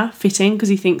meter fitting because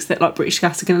he thinks that British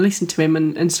Gas are going to listen to him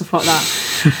and stuff like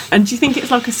that. And do you think it's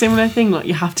a similar thing?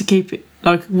 You have to keep it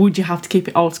would you have to keep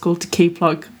it old school to keep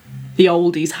the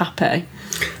oldies happy?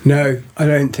 No, I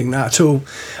don't think that at all.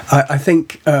 I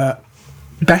think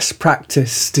best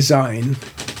practice design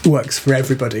works for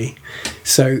everybody.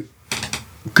 So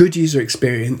good user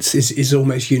experience is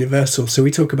almost universal. So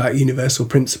we talk about universal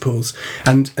principles,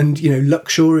 and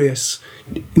luxurious,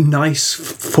 nice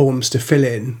forms to fill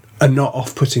in are not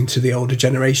off-putting to the older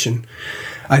generation.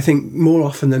 I think more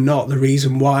often than not, the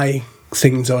reason why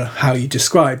things are how you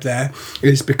described there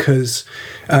is because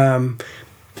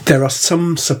there are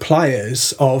some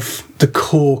suppliers of the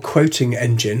core quoting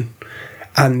engine,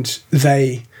 and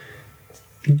they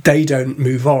don't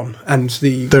move on, and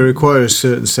they require a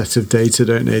certain set of data,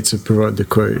 don't they, to provide the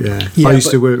quote. I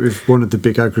used to work with one of the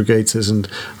big aggregators, and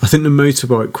I think the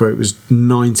motorbike quote was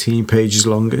 19 pages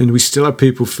long, and we still had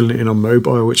people filling it in on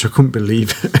mobile, which I couldn't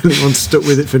believe anyone stuck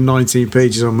with it for 19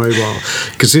 pages on mobile,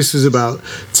 because this was about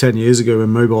 10 years ago when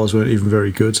mobiles weren't even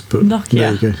very good. But Nokia.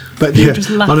 There you go. But you're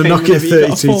just laughing on a Nokia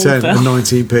 3210, a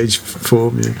 19-page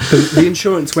form. But the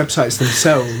insurance websites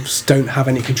themselves don't have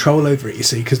any control over it, you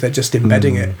see, because they're just embedding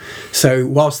doing it. So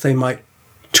whilst they might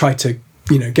try to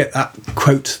get that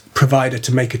quote provider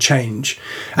to make a change,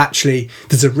 actually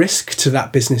there's a risk to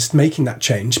that business making that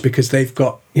change because they've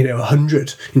got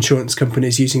 100 insurance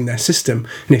companies using their system,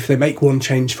 and if they make one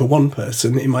change for one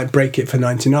person, it might break it for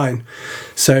 99.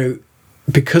 So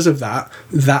because of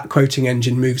that quoting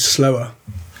engine moves slower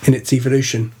in its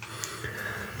evolution.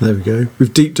 There we go.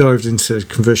 We've deep dived into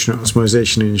conversion rate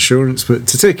optimization in insurance, but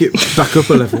to take it back up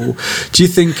a level, do you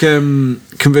think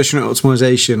conversion rate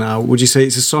optimization now, would you say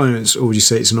it's a science or would you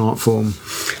say it's an art form?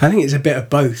 I think it's a bit of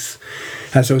both.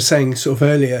 As I was saying sort of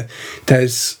earlier,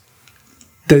 there's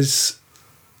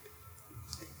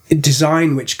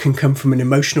design which can come from an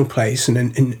emotional place and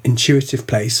an intuitive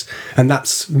place, and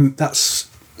that's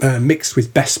mixed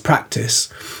with best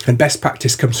practice, and best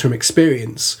practice comes from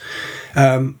experience.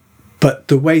 But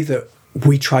the way that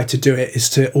we try to do it is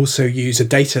to also use a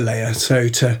data layer, so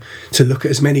to look at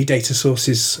as many data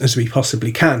sources as we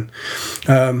possibly can.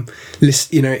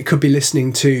 It could be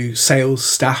listening to sales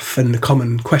staff and the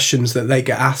common questions that they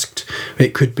get asked.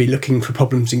 It could be looking for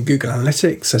problems in Google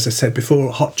Analytics, as I said before,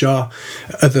 or Hotjar,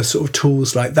 other sort of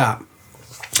tools like that,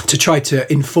 to try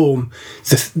to inform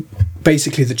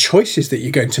basically the choices that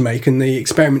you're going to make and the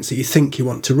experiments that you think you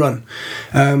want to run.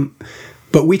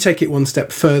 But we take it one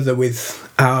step further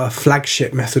with our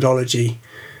flagship methodology,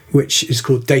 which is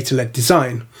called data-led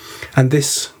design. And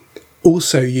this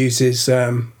also uses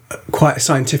quite a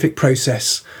scientific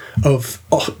process of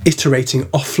iterating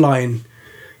offline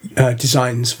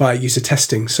designs via user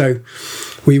testing. So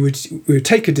we would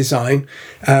take a design,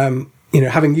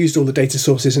 having used all the data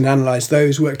sources and analysed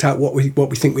those, worked out what we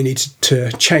think we needed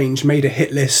to change, made a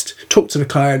hit list, talked to the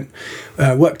client,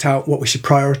 worked out what we should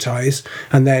prioritise,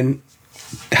 and then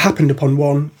happened upon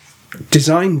one,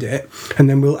 designed it, and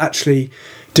then we'll actually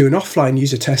do an offline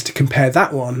user test to compare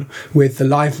that one with the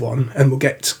live one, and we'll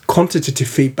get quantitative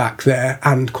feedback there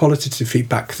and qualitative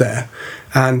feedback there,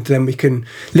 and then we can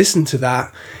listen to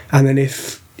that, and then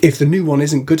if the new one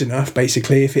isn't good enough,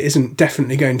 basically, if it isn't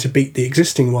definitely going to beat the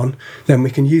existing one, then we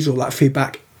can use all that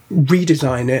feedback,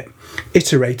 redesign it,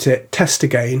 iterate it, test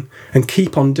again, and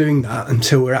keep on doing that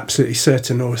until we're absolutely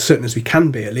certain, or as certain as we can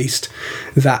be at least,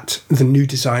 that the new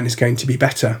design is going to be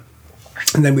better.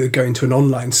 And then we would go into an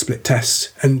online split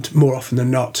test, and far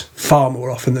more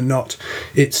often than not,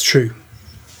 it's true.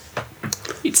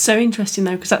 It's so interesting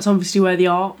though, because that's obviously where the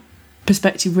art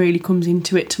perspective really comes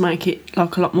into it, to make it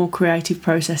like a lot more creative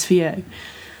process for you.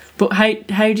 But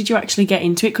how did you actually get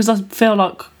into it? Because I feel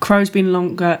like Crow has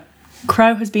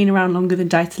been around longer than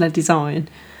data-led design,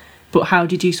 but how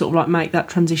did you sort of like make that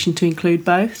transition to include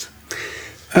both?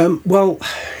 Well,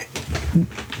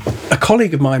 a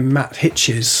colleague of mine, Matt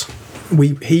Hitches,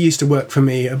 he used to work for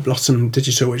me at Blossom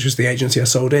Digital, which was the agency I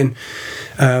sold in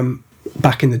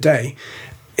back in the day.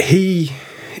 He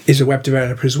is a web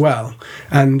developer as well,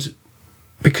 and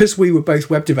because we were both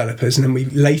web developers and then we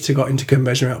later got into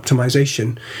conversion rate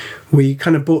optimization, we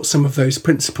kind of brought some of those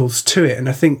principles to it, and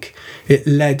I think it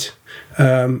led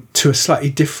to a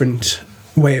slightly different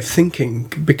way of thinking,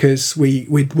 because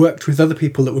we'd worked with other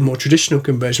people that were more traditional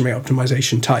conversion rate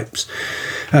optimization types,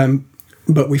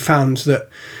 but we found that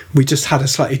we just had a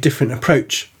slightly different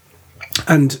approach.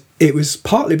 And it was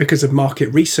partly because of market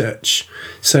research.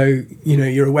 So,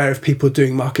 you're aware of people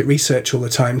doing market research all the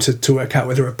time to work out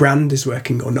whether a brand is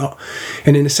working or not.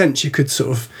 And in a sense, you could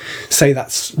sort of say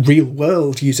that's real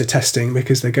world user testing,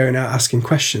 because they're going out asking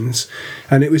questions.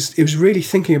 And it was really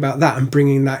thinking about that and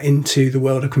bringing that into the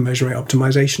world of conversion rate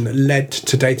optimization that led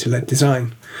to data-led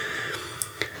design.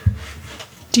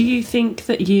 Do you think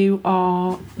that you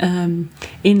are, in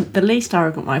the least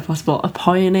arrogant way possible, a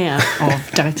pioneer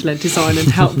of data-led design and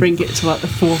help bring it to like the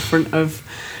forefront of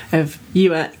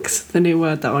UX, the new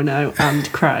word that I know, and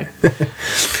Crow?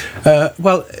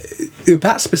 Well,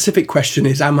 that specific question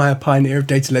is, am I a pioneer of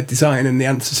data-led design? And the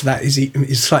answer to that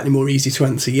is slightly more easy to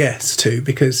answer yes to,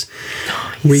 because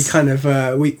we kind of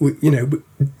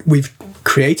we've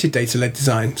created data-led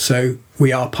design, so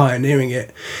we are pioneering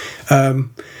it.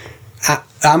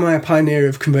 Am I a pioneer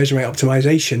of conversion rate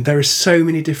optimization? There are so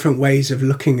many different ways of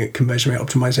looking at conversion rate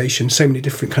optimization, so many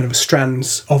different kind of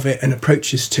strands of it and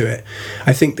approaches to it.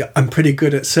 I think that I'm pretty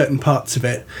good at certain parts of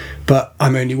it, but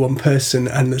I'm only one person,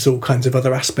 and there's all kinds of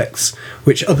other aspects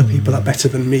which other people are better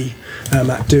than me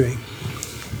at doing.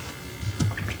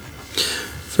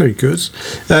 Very good.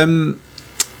 And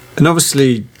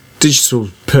obviously, digital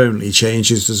permanently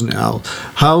changes, doesn't it, Al?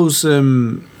 How's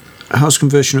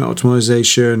conversion rate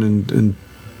optimization and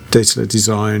data-led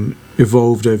design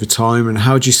evolved over time, and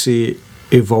how do you see it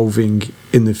evolving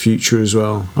in the future as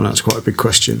well? And that's quite a big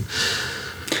question.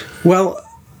 Well,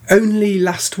 only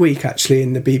last week, actually,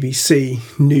 in the BBC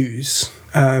News,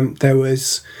 there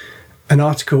was an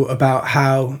article about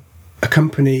how a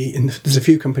company, and there's a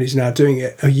few companies now doing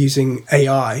it, are using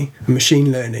AI and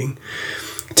machine learning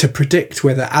to predict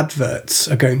whether adverts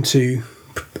are going to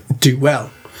do well.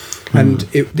 And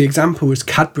the example was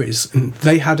Cadbury's, and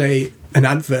they had an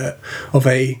advert of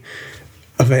a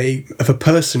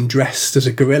person dressed as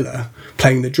a gorilla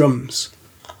playing the drums.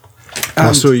 And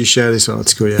I saw you share this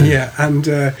article, yeah.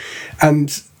 Yeah,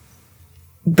 and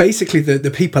basically the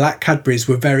people at Cadbury's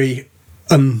were very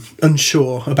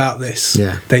unsure about this.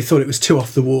 Yeah. They thought it was too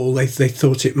off the wall. They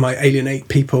thought it might alienate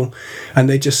people, and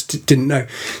they just didn't know.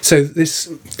 So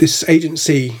this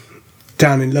agency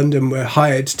down in London were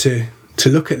hired to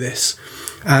look at this,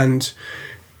 and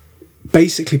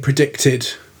basically predicted,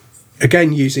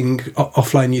 again using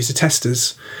offline user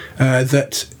testers,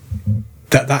 that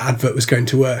advert was going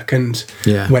to work, and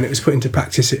when it was put into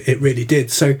practice, it really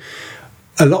did. So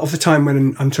a lot of the time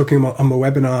when I'm talking about on my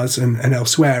webinars and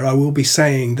elsewhere, I will be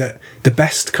saying that the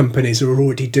best companies are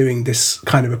already doing this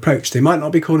kind of approach. They might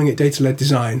not be calling it data-led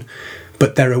design,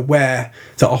 but they're aware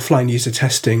that offline user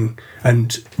testing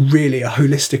and really a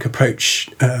holistic approach,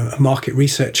 a market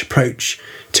research approach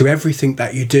to everything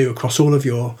that you do across all of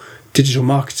your digital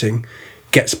marketing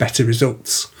gets better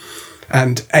results.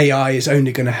 And AI is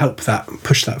only going to help that,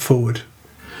 push that forward.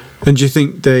 And do you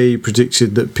think they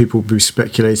predicted that people would be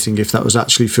speculating if that was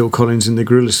actually Phil Collins in the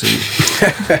gorilla suit?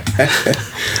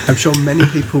 I'm sure many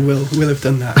people will have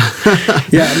done that.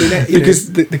 Yeah, I mean,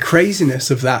 because the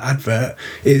craziness of that advert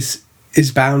is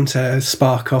bound to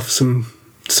spark off some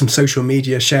social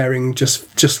media sharing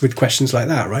just with questions like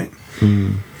that, right?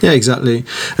 Yeah, exactly.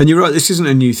 And you're right, this isn't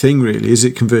a new thing really, is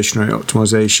it? Conversion rate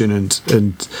optimization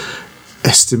and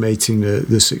estimating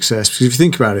the success. Because if you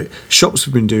think about it, shops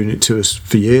have been doing it to us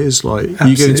for years. Like,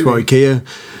 you go into IKEA,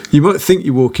 you might think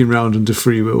you're walking around under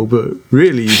free will, but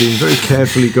really you're being very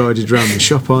carefully guided around the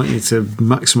shop, aren't you, to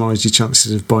maximise your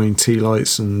chances of buying tea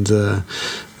lights and a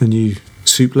new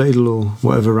soup ladle or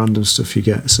whatever random stuff you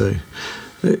get. So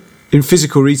in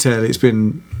physical retail, it's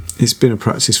been a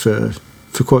practice for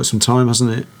quite some time, hasn't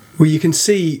it? Well, you can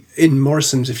see in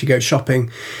Morrison's, if you go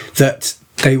shopping, that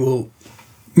they will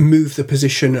move the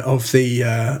position of the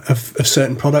of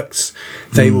certain products.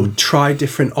 They will try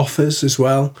different offers as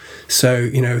well. So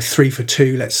 3 for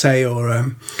 2, let's say,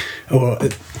 or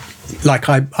like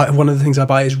I one of the things I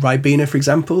buy is Ribena, for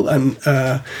example, and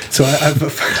so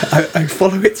I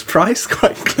follow its price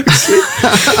quite closely.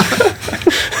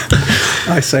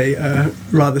 I say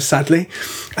rather sadly,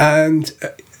 and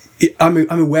I'm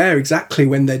aware exactly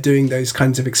when they're doing those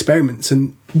kinds of experiments,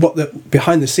 and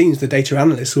behind the scenes, the data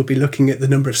analysts will be looking at the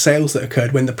number of sales that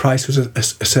occurred when the price was a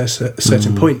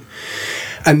certain point.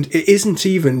 And it isn't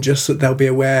even just that they'll be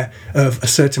aware of a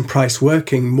certain price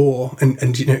working more, and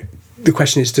the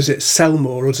question is, does it sell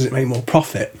more or does it make more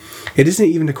profit? It isn't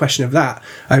even a question of that.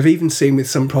 I've even seen with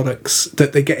some products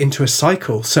that they get into a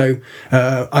cycle. So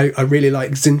I really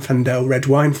like Zinfandel red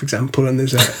wine, for example, and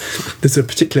there's a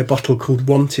particular bottle called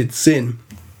Wanted Zin,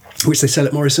 which they sell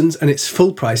at Morrison's, and its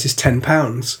full price is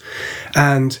 £10,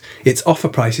 and its offer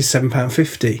price is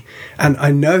 £7.50. And I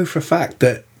know for a fact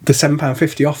that the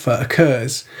 £7.50 offer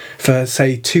occurs for,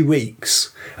 say, 2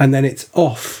 weeks, and then it's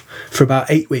off for about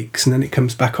 8 weeks, and then it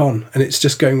comes back on, and it's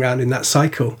just going round in that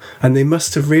cycle. And they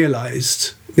must have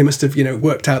realised,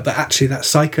 worked out that actually that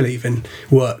cycle even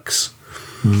works.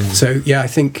 So yeah, I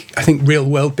think real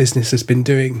world business has been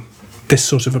doing this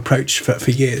sort of approach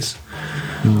for years.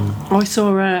 I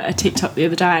saw a TikTok the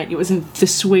other day. It was the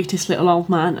sweetest little old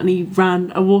man, and he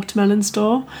ran a watermelon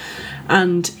store,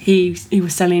 and he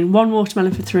was selling one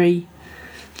watermelon for three,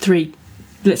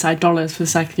 let's say, dollars for the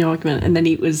sake of the argument, and then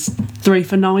it was 3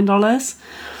 for $9.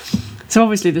 So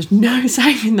obviously there's no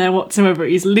saving there whatsoever.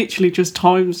 He's literally just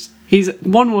times his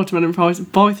one watermelon price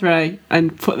by 3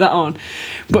 and put that on.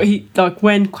 But he, like,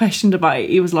 when questioned about it,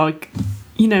 he was like,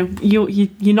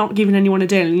 you're not giving anyone a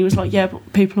deal, and he was like, yeah,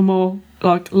 but people are more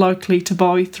likely to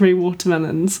buy 3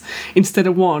 watermelons instead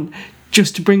of 1,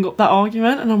 just to bring up that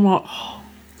argument. And I'm like,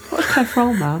 what a clever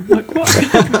old man! Like, what a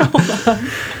clever old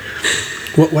man!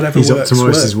 Whatever he's works,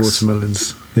 optimised his works.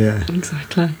 watermelons. Yeah,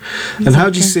 exactly. And how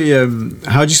do you see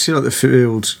like the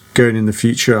field going in the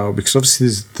future, Al? Because obviously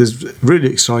there's really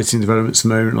exciting developments at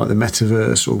the moment, like the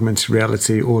metaverse, augmented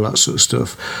reality, all that sort of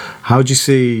stuff. How do you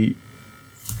see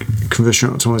conversion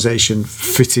optimization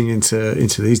fitting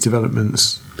into these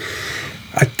developments?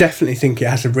 I definitely think it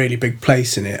has a really big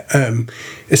place in it,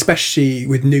 especially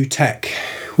with new tech.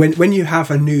 When you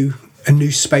have a new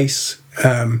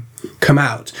come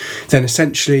out, then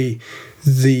essentially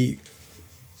the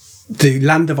the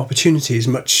land of opportunity is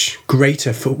much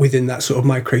greater for within that sort of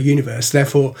micro universe.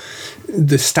 Therefore,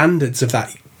 the standards of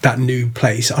that new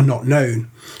place are not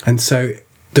known, and so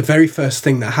the very first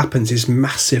thing that happens is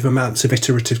massive amounts of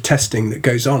iterative testing that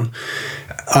goes on.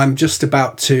 I'm just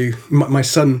about to. My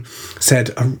son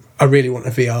said, "I really want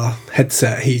a VR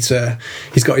headset." He's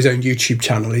got his own YouTube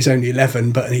channel. He's only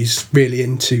 11, but he's really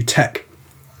into tech.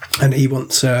 And he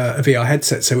wants a VR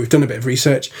headset, so we've done a bit of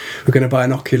research. We're going to buy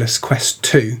an Oculus Quest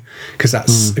 2 because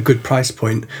that's a good price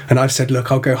point. And I've said,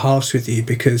 look, I'll go halves with you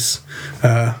because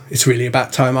it's really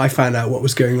about time I found out what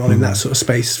was going on in that sort of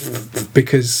space,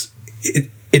 because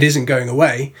it isn't going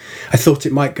away. I thought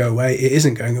it might go away. It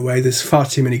isn't going away. There's far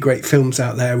too many great films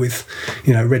out there with,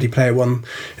 Ready Player One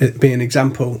being an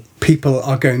example. People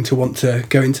are going to want to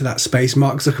go into that space.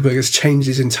 Mark Zuckerberg has changed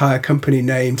his entire company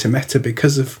name to Meta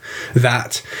because of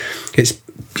that. It's,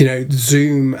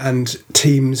 Zoom and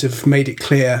Teams have made it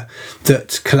clear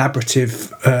that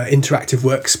collaborative, interactive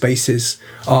workspaces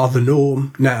are the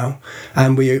norm now.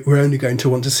 And we're only going to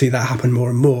want to see that happen more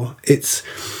and more.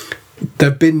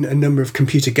 There have been a number of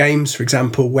computer games, for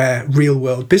example, where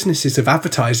real-world businesses have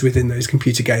advertised within those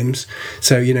computer games.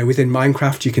 So, within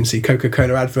Minecraft, you can see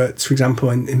Coca-Cola adverts, for example,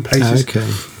 in places. Okay.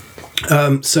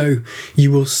 So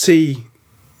you will see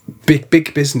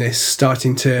big business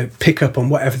starting to pick up on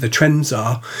whatever the trends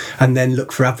are and then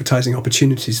look for advertising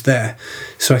opportunities there.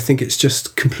 So I think it's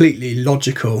just completely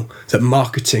logical that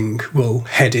marketing will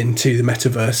head into the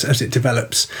metaverse as it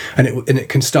develops, and it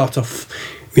can start off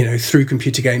through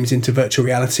computer games into virtual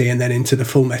reality and then into the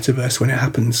full metaverse when it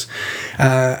happens.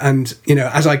 And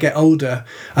as I get older,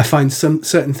 I find some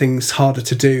certain things harder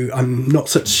to do. I'm not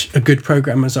such a good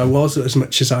programmer as I was, as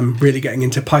much as I'm really getting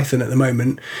into Python at the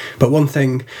moment. But one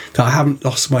thing that I haven't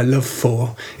lost my love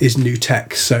for is new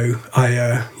tech. So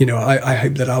I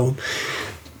hope that I'll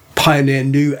pioneer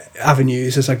new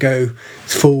avenues as I go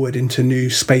forward into new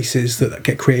spaces that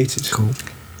get created. Cool.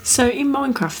 So in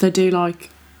Minecraft, they do like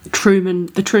the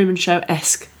Truman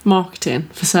Show-esque marketing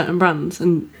for certain brands,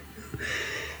 and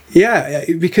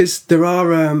because there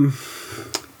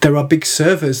are big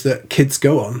servers that kids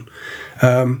go on,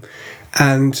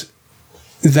 and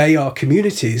they are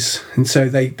communities, and so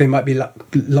they might be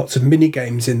lots of mini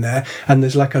games in there, and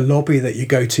there's like a lobby that you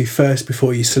go to first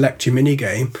before you select your mini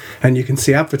game, and you can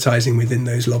see advertising within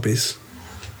those lobbies.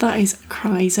 That is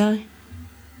crazy.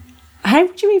 How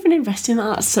would you even invest in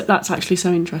that? That's actually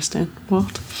so interesting.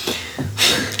 What?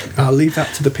 I'll leave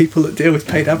that to the people that deal with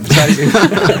paid advertising.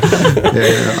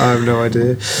 Yeah, I have no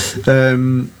idea.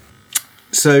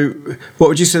 So what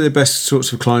would you say the best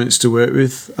sorts of clients to work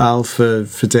with, Al, for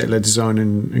data-led design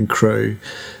and Crow?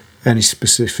 Any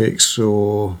specifics,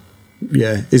 or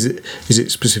is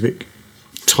it specific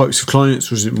types of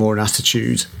clients, or is it more an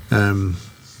attitude?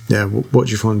 What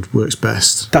do you find works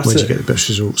best? Where do you get the best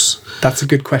results? That's a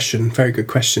good question. Very good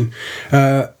question.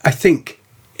 I think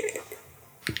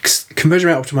conversion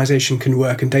rate optimization can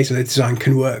work, and data-led design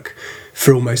can work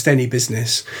for almost any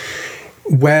business.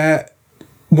 Where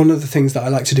one of the things that I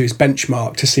like to do is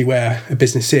benchmark to see where a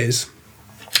business is.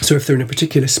 So if they're in a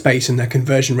particular space and their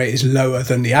conversion rate is lower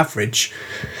than the average,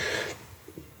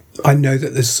 I know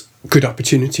that there's good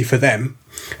opportunity for them.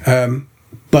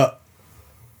 But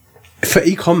for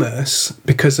e-commerce,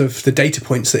 because of the data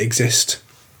points that exist,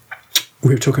 we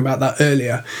were talking about that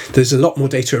earlier, there's a lot more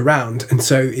data around, and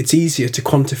so it's easier to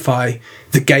quantify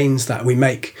the gains that we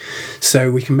make.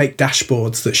 So we can make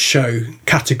dashboards that show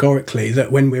categorically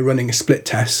that when we're running a split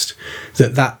test,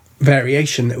 that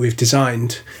variation that we've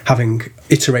designed, having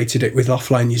iterated it with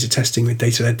offline user testing with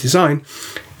data-led design,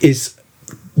 is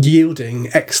yielding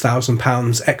X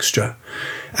 £1,000 extra.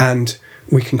 And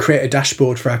we can create a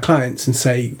dashboard for our clients and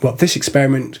say, well, this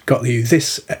experiment got you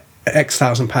this X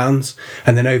 £1,000,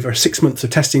 and then over 6 months of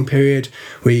testing period,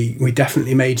 we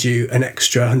definitely made you an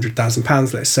extra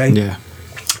 £100,000, let's say. Yeah.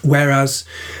 Whereas,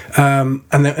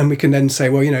 and we can then say,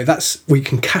 well, we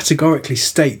can categorically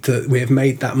state that we have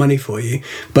made that money for you,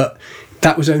 but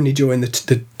that was only during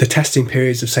the testing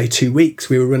periods of, say, 2 weeks.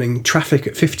 We were running traffic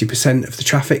at 50% of the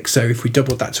traffic. So if we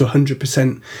doubled that to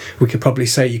 100%, we could probably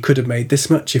say you could have made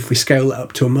this much. If we scale that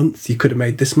up to a month, you could have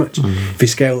made this much. If we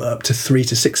scale it up to 3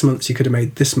 to 6 months, you could have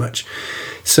made this much.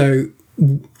 So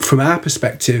from our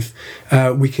perspective,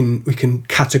 we can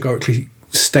categorically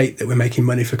state that we're making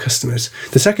money for customers.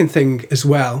 The second thing as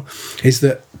well is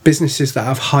that businesses that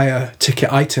have higher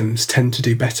ticket items tend to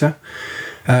do better.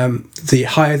 The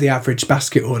higher the average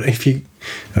basket order,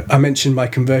 I mentioned my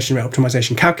conversion rate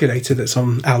optimization calculator that's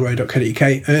on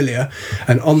alro.co.uk earlier,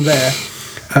 and on there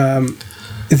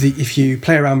if you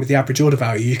play around with the average order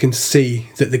value, you can see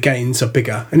that the gains are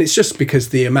bigger, and it's just because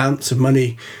the amounts of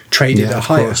money traded are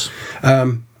higher.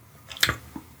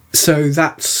 So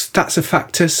that's a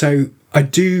factor. So I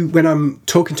do, when I'm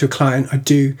talking to a client, I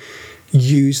do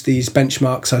use these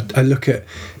benchmarks. I look at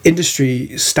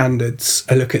industry standards,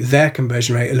 I look at their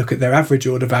conversion rate, I look at their average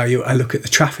order value, I look at the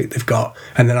traffic they've got,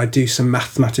 and then I do some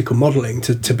mathematical modelling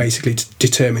to basically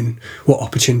determine what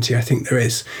opportunity I think there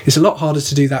is. It's a lot harder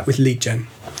to do that with lead gen,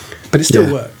 but it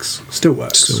still works. Still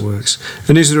works.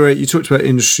 And is there you talked about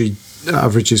industry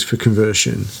averages for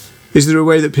conversion. Is there a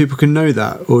way that people can know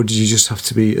that, or do you just have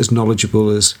to be as knowledgeable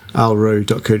as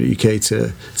alro.co.uk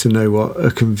to know what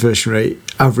a conversion rate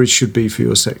average should be for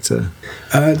your sector?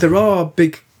 There are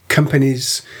big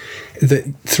companies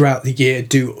that throughout the year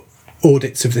do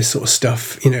audits of this sort of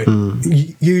stuff.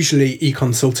 Usually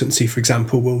eConsultancy, for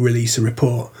example, will release a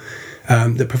report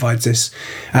that provides this.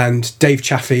 And Dave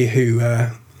Chaffee, who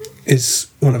is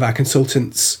one of our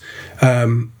consultants,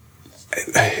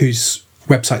 whose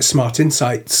website Smart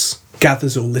Insights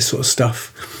gathers all this sort of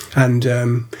stuff, and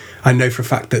I know for a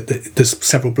fact that there's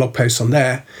several blog posts on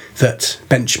there that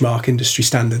benchmark industry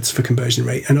standards for conversion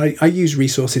rate, and I use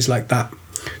resources like that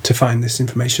to find this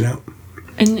information out.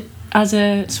 And as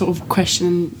a sort of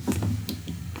question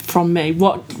from me,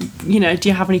 do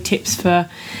you have any tips for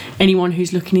anyone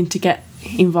who's looking to get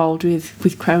involved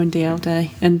with Crow and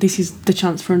DLD? And this is the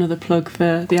chance for another plug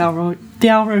for the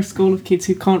Alro School of Kids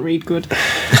Who Can't Read Good.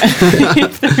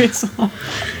 If there is one.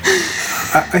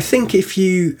 I think if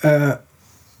you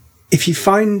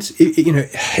find,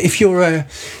 if you're a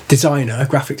designer, a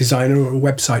graphic designer or a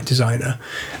website designer,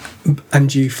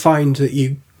 and you find that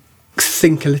you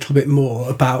think a little bit more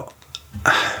about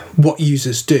what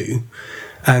users do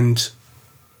and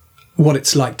what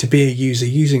it's like to be a user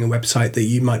using a website that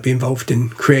you might be involved in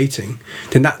creating,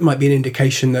 then that might be an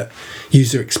indication that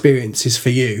user experience is for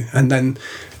you. And then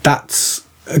that's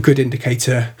a good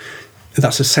indicator.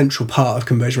 That's a central part of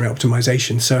conversion rate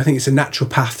optimization. So I think it's a natural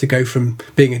path to go from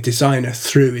being a designer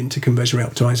through into conversion rate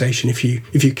optimization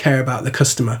if you care about the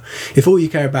customer. If all you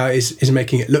care about is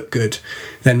making it look good,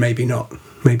 then maybe not,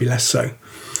 maybe less so.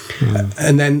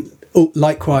 And then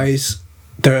likewise,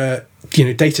 there are,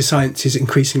 data science is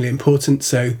increasingly important.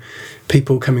 So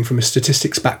people coming from a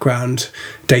statistics background,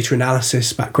 data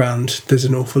analysis background, there's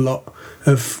an awful lot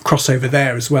of crossover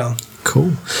there as well.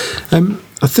 Cool.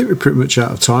 I think we're pretty much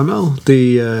out of time, Al.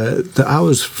 The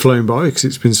hour's flown by because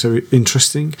it's been so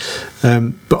interesting.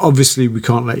 But obviously we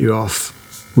can't let you off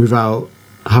without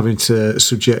having to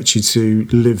subject you to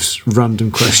Liv's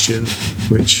random question,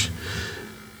 which,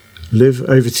 Liv,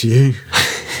 over to you.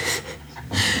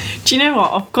 Do you know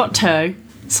what? I've got two.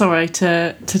 Sorry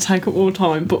to take up all the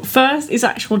time. But first is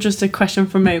just a question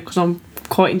from me because I'm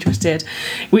quite interested,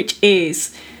 which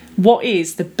is, what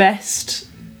is the best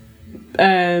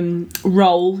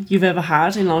role you've ever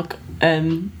had in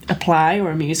a play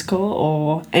or a musical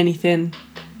or anything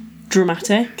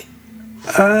dramatic?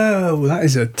 Oh, that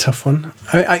is a tough one.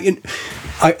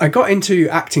 I got into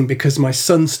acting because my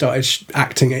son started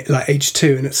acting at age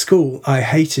 2, and at school I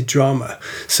hated drama.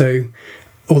 So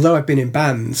although I've been in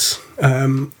bands,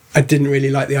 I didn't really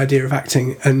like the idea of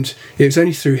acting, and it was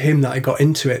only through him that I got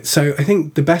into it. So I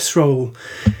think the best role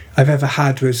I've ever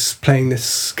had was playing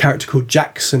this character called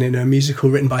Jackson in a musical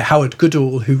written by Howard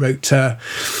Goodall, who wrote the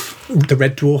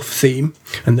Red Dwarf theme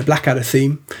and the Blackadder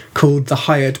theme, called The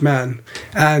Hired Man.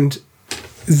 And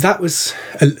that was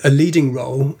a leading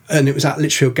role, and it was at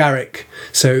Lichfield Garrick,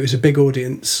 so it was a big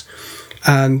audience.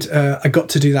 And I got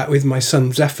to do that with my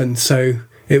son Zephan, so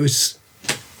it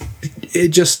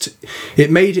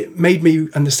made me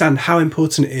understand how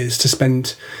important it is to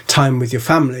spend time with your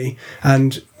family.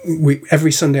 And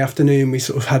every Sunday afternoon we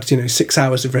sort of had 6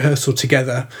 hours of rehearsal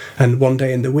together, and one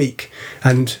day in the week.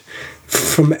 And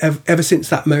from ever since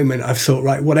that moment, I've thought,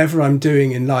 right, whatever I'm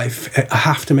doing in life, I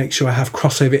have to make sure I have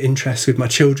crossover interests with my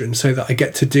children so that I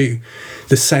get to do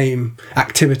the same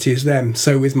activity as them.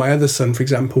 So with my other son, for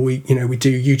example, we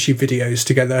do YouTube videos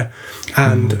together,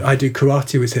 and I do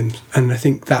karate with him. And I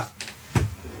think that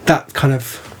kind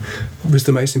of was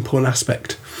the most important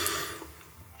aspect.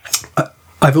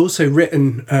 I've also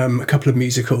written a couple of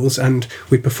musicals, and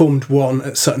we performed one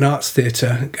at Sutton Arts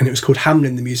Theatre, and it was called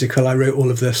Hamlin the Musical. I wrote all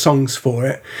of the songs for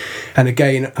it, and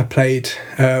again I played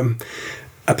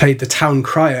the town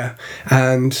crier,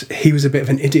 and he was a bit of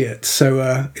an idiot,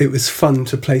 so it was fun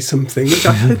to play something which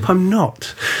I hope I'm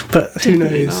not, but who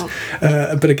knows.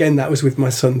 But again, that was with my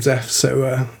son Zeph.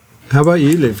 So how about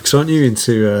you, Liv? Because aren't you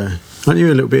a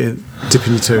little bit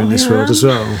dipping your toe in this world as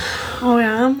well? I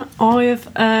am.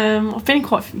 I've been in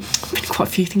quite a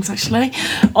few things actually.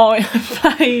 I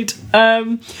played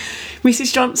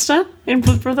Mrs. Johnston in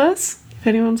Blood Brothers. If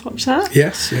anyone's watched that.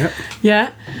 Yes, yeah.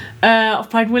 Yeah. I've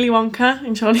played Willy Wonka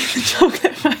in Charlie and the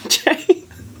Chocolate Factory.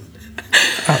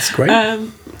 That's great.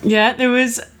 Yeah, there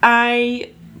was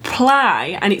a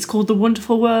play and it's called The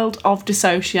Wonderful World of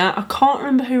Dissociate. I can't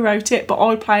remember who wrote it, but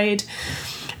I played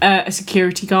a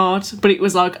security guard, but it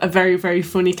was like a very, very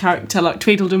funny character, like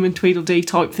Tweedledum and Tweedledee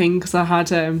type thing, because I had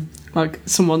like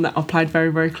someone that I played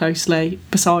very, very closely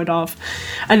beside of.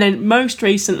 And then most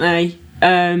recently,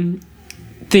 the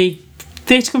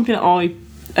theatre company that I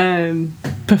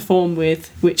perform with,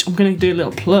 which I'm going to do a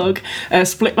little plug,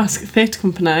 Split Mask Theatre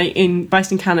Company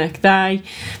based in Cannock.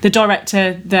 The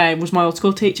director there was my old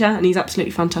school teacher, and he's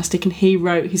absolutely fantastic, and he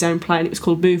wrote his own play and it was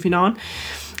called Moving On,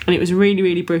 and it was a really,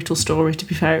 really brutal story, to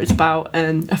be fair. It was about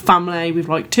a family with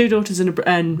like 2 daughters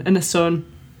and a son,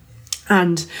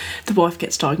 and the wife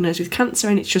gets diagnosed with cancer,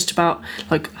 and it's just about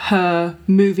like her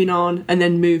moving on and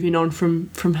then moving on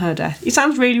from her death. It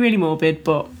sounds really, really morbid,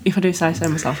 but if I do say so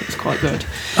myself, it was quite good.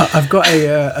 I've got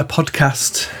a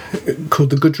podcast called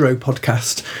the Goodrow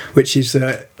Podcast, which is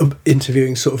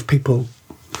interviewing sort of people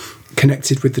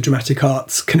connected with the dramatic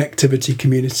arts, connectivity,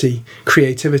 community,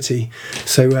 creativity.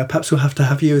 So perhaps we'll have to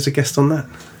have you as a guest on that.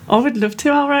 I would love to,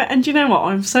 Alra. And do you know what?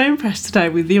 I'm so impressed today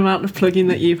with the amount of plugging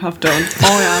that you have done.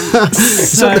 I am so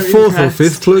Is that the 4th impressed. or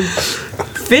 5th plug?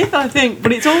 5th, I think,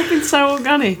 but it's all been so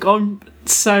organic. I'm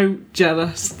so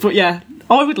jealous. But yeah,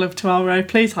 I would love to, Alra.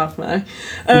 Please have me.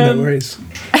 No worries.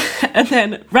 And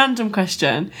then, random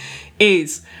question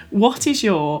is, what is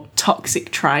your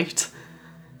toxic trait?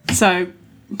 So,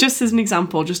 just as an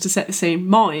example, just to set the scene,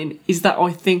 mine is that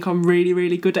I think I'm really,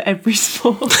 really good at every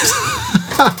sport.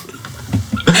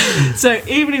 So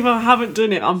even if I haven't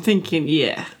done it, I'm thinking,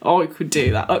 yeah, I could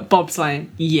do that. Like bobsleighing,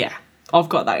 yeah, I've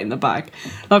got that in the bag.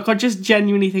 Like, I just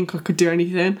genuinely think I could do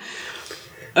anything.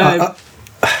 I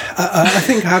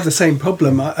think I have the same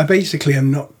problem. I basically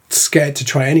am not scared to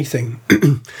try anything.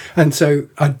 And so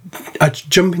I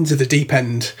jump into the deep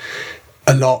end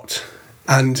a lot.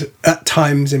 And at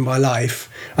times in my life,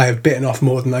 I have bitten off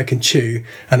more than I can chew,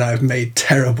 and I have made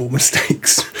terrible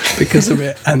mistakes because of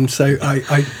it. And so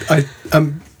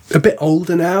I'm a bit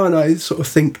older now, and I sort of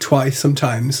think twice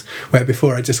sometimes, where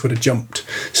before I just would have jumped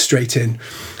straight in.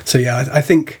 So yeah, I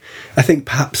think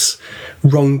perhaps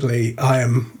wrongly I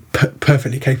am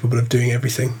perfectly capable of doing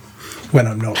everything when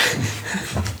I'm not.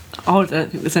 I don't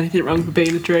think there's anything wrong with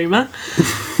being a dreamer.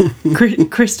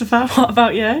 Christopher, what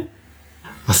about you?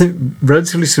 I think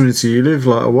relatively similar to you, Liv.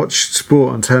 Like, I watch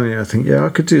sport on telly and I think, yeah, I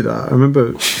could do that. I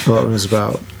remember like, when I was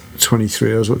about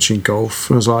 23, I was watching golf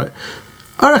and I was like,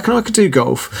 I reckon I could do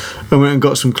golf. I went and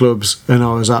got some clubs and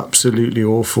I was absolutely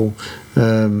awful.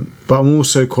 But I'm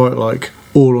also quite like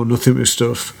all or nothing with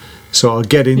stuff. So I'll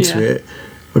get into it.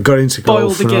 I got into golf. Buy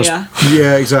all the gear.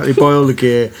 Yeah, exactly. Buy all the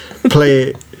gear. Play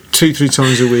it 2-3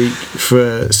 times a week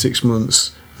for 6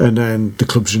 months. And then the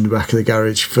club's in the back of the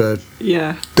garage for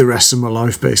the rest of my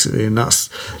life, basically. And that's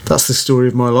the story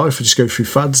of my life. I just go through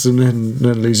fads and then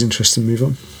lose interest and move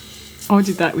on. I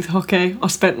did that with hockey. I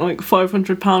spent like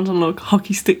 £500 on like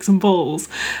hockey sticks and balls,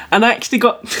 and I actually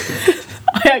got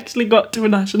to a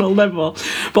national level,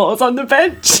 but I was on the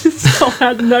bench, so I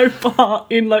had no part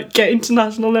in like getting to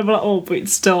national level at all. But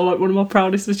it's still like one of my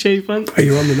proudest achievements. Are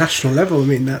you on the national level? I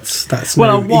mean, that's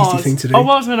no easy thing to do. I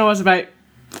was when I was about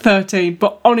 13,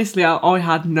 but honestly I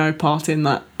had no part in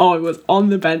that. I was on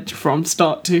the bench from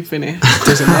start to finish.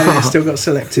 Doesn't matter, you still got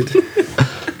selected.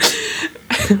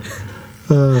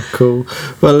 Cool.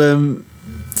 Well,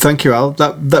 thank you, Al.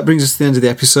 That brings us to the end of the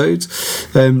episode.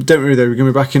 Don't worry though, we're going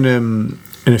to be back in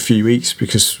a few weeks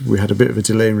because we had a bit of a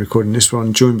delay in recording this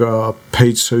one, joined by our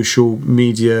paid social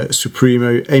media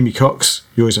supremo, Amy Cox.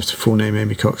 You always have to full name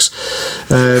Amy Cox.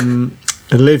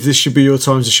 And Liv, this should be your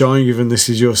time to shine, given this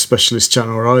is your specialist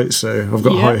channel, right? So I've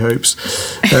got high hopes.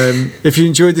 If you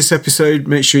enjoyed this episode,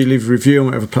 make sure you leave a review on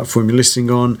whatever platform you're listening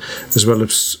on, as well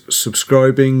as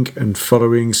subscribing and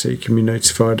following so you can be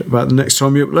notified about the next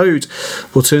time you upload.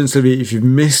 Alternatively, if you've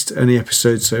missed any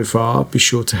episodes so far, be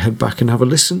sure to head back and have a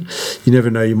listen. You never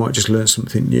know, you might just learn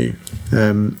something new.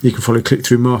 You can follow Click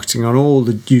Through Marketing on all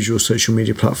the usual social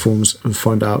media platforms and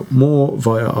find out more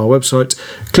via our website,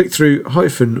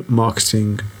 clickthrough-marketing.com.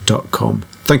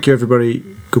 Thank you, everybody.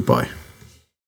 Goodbye.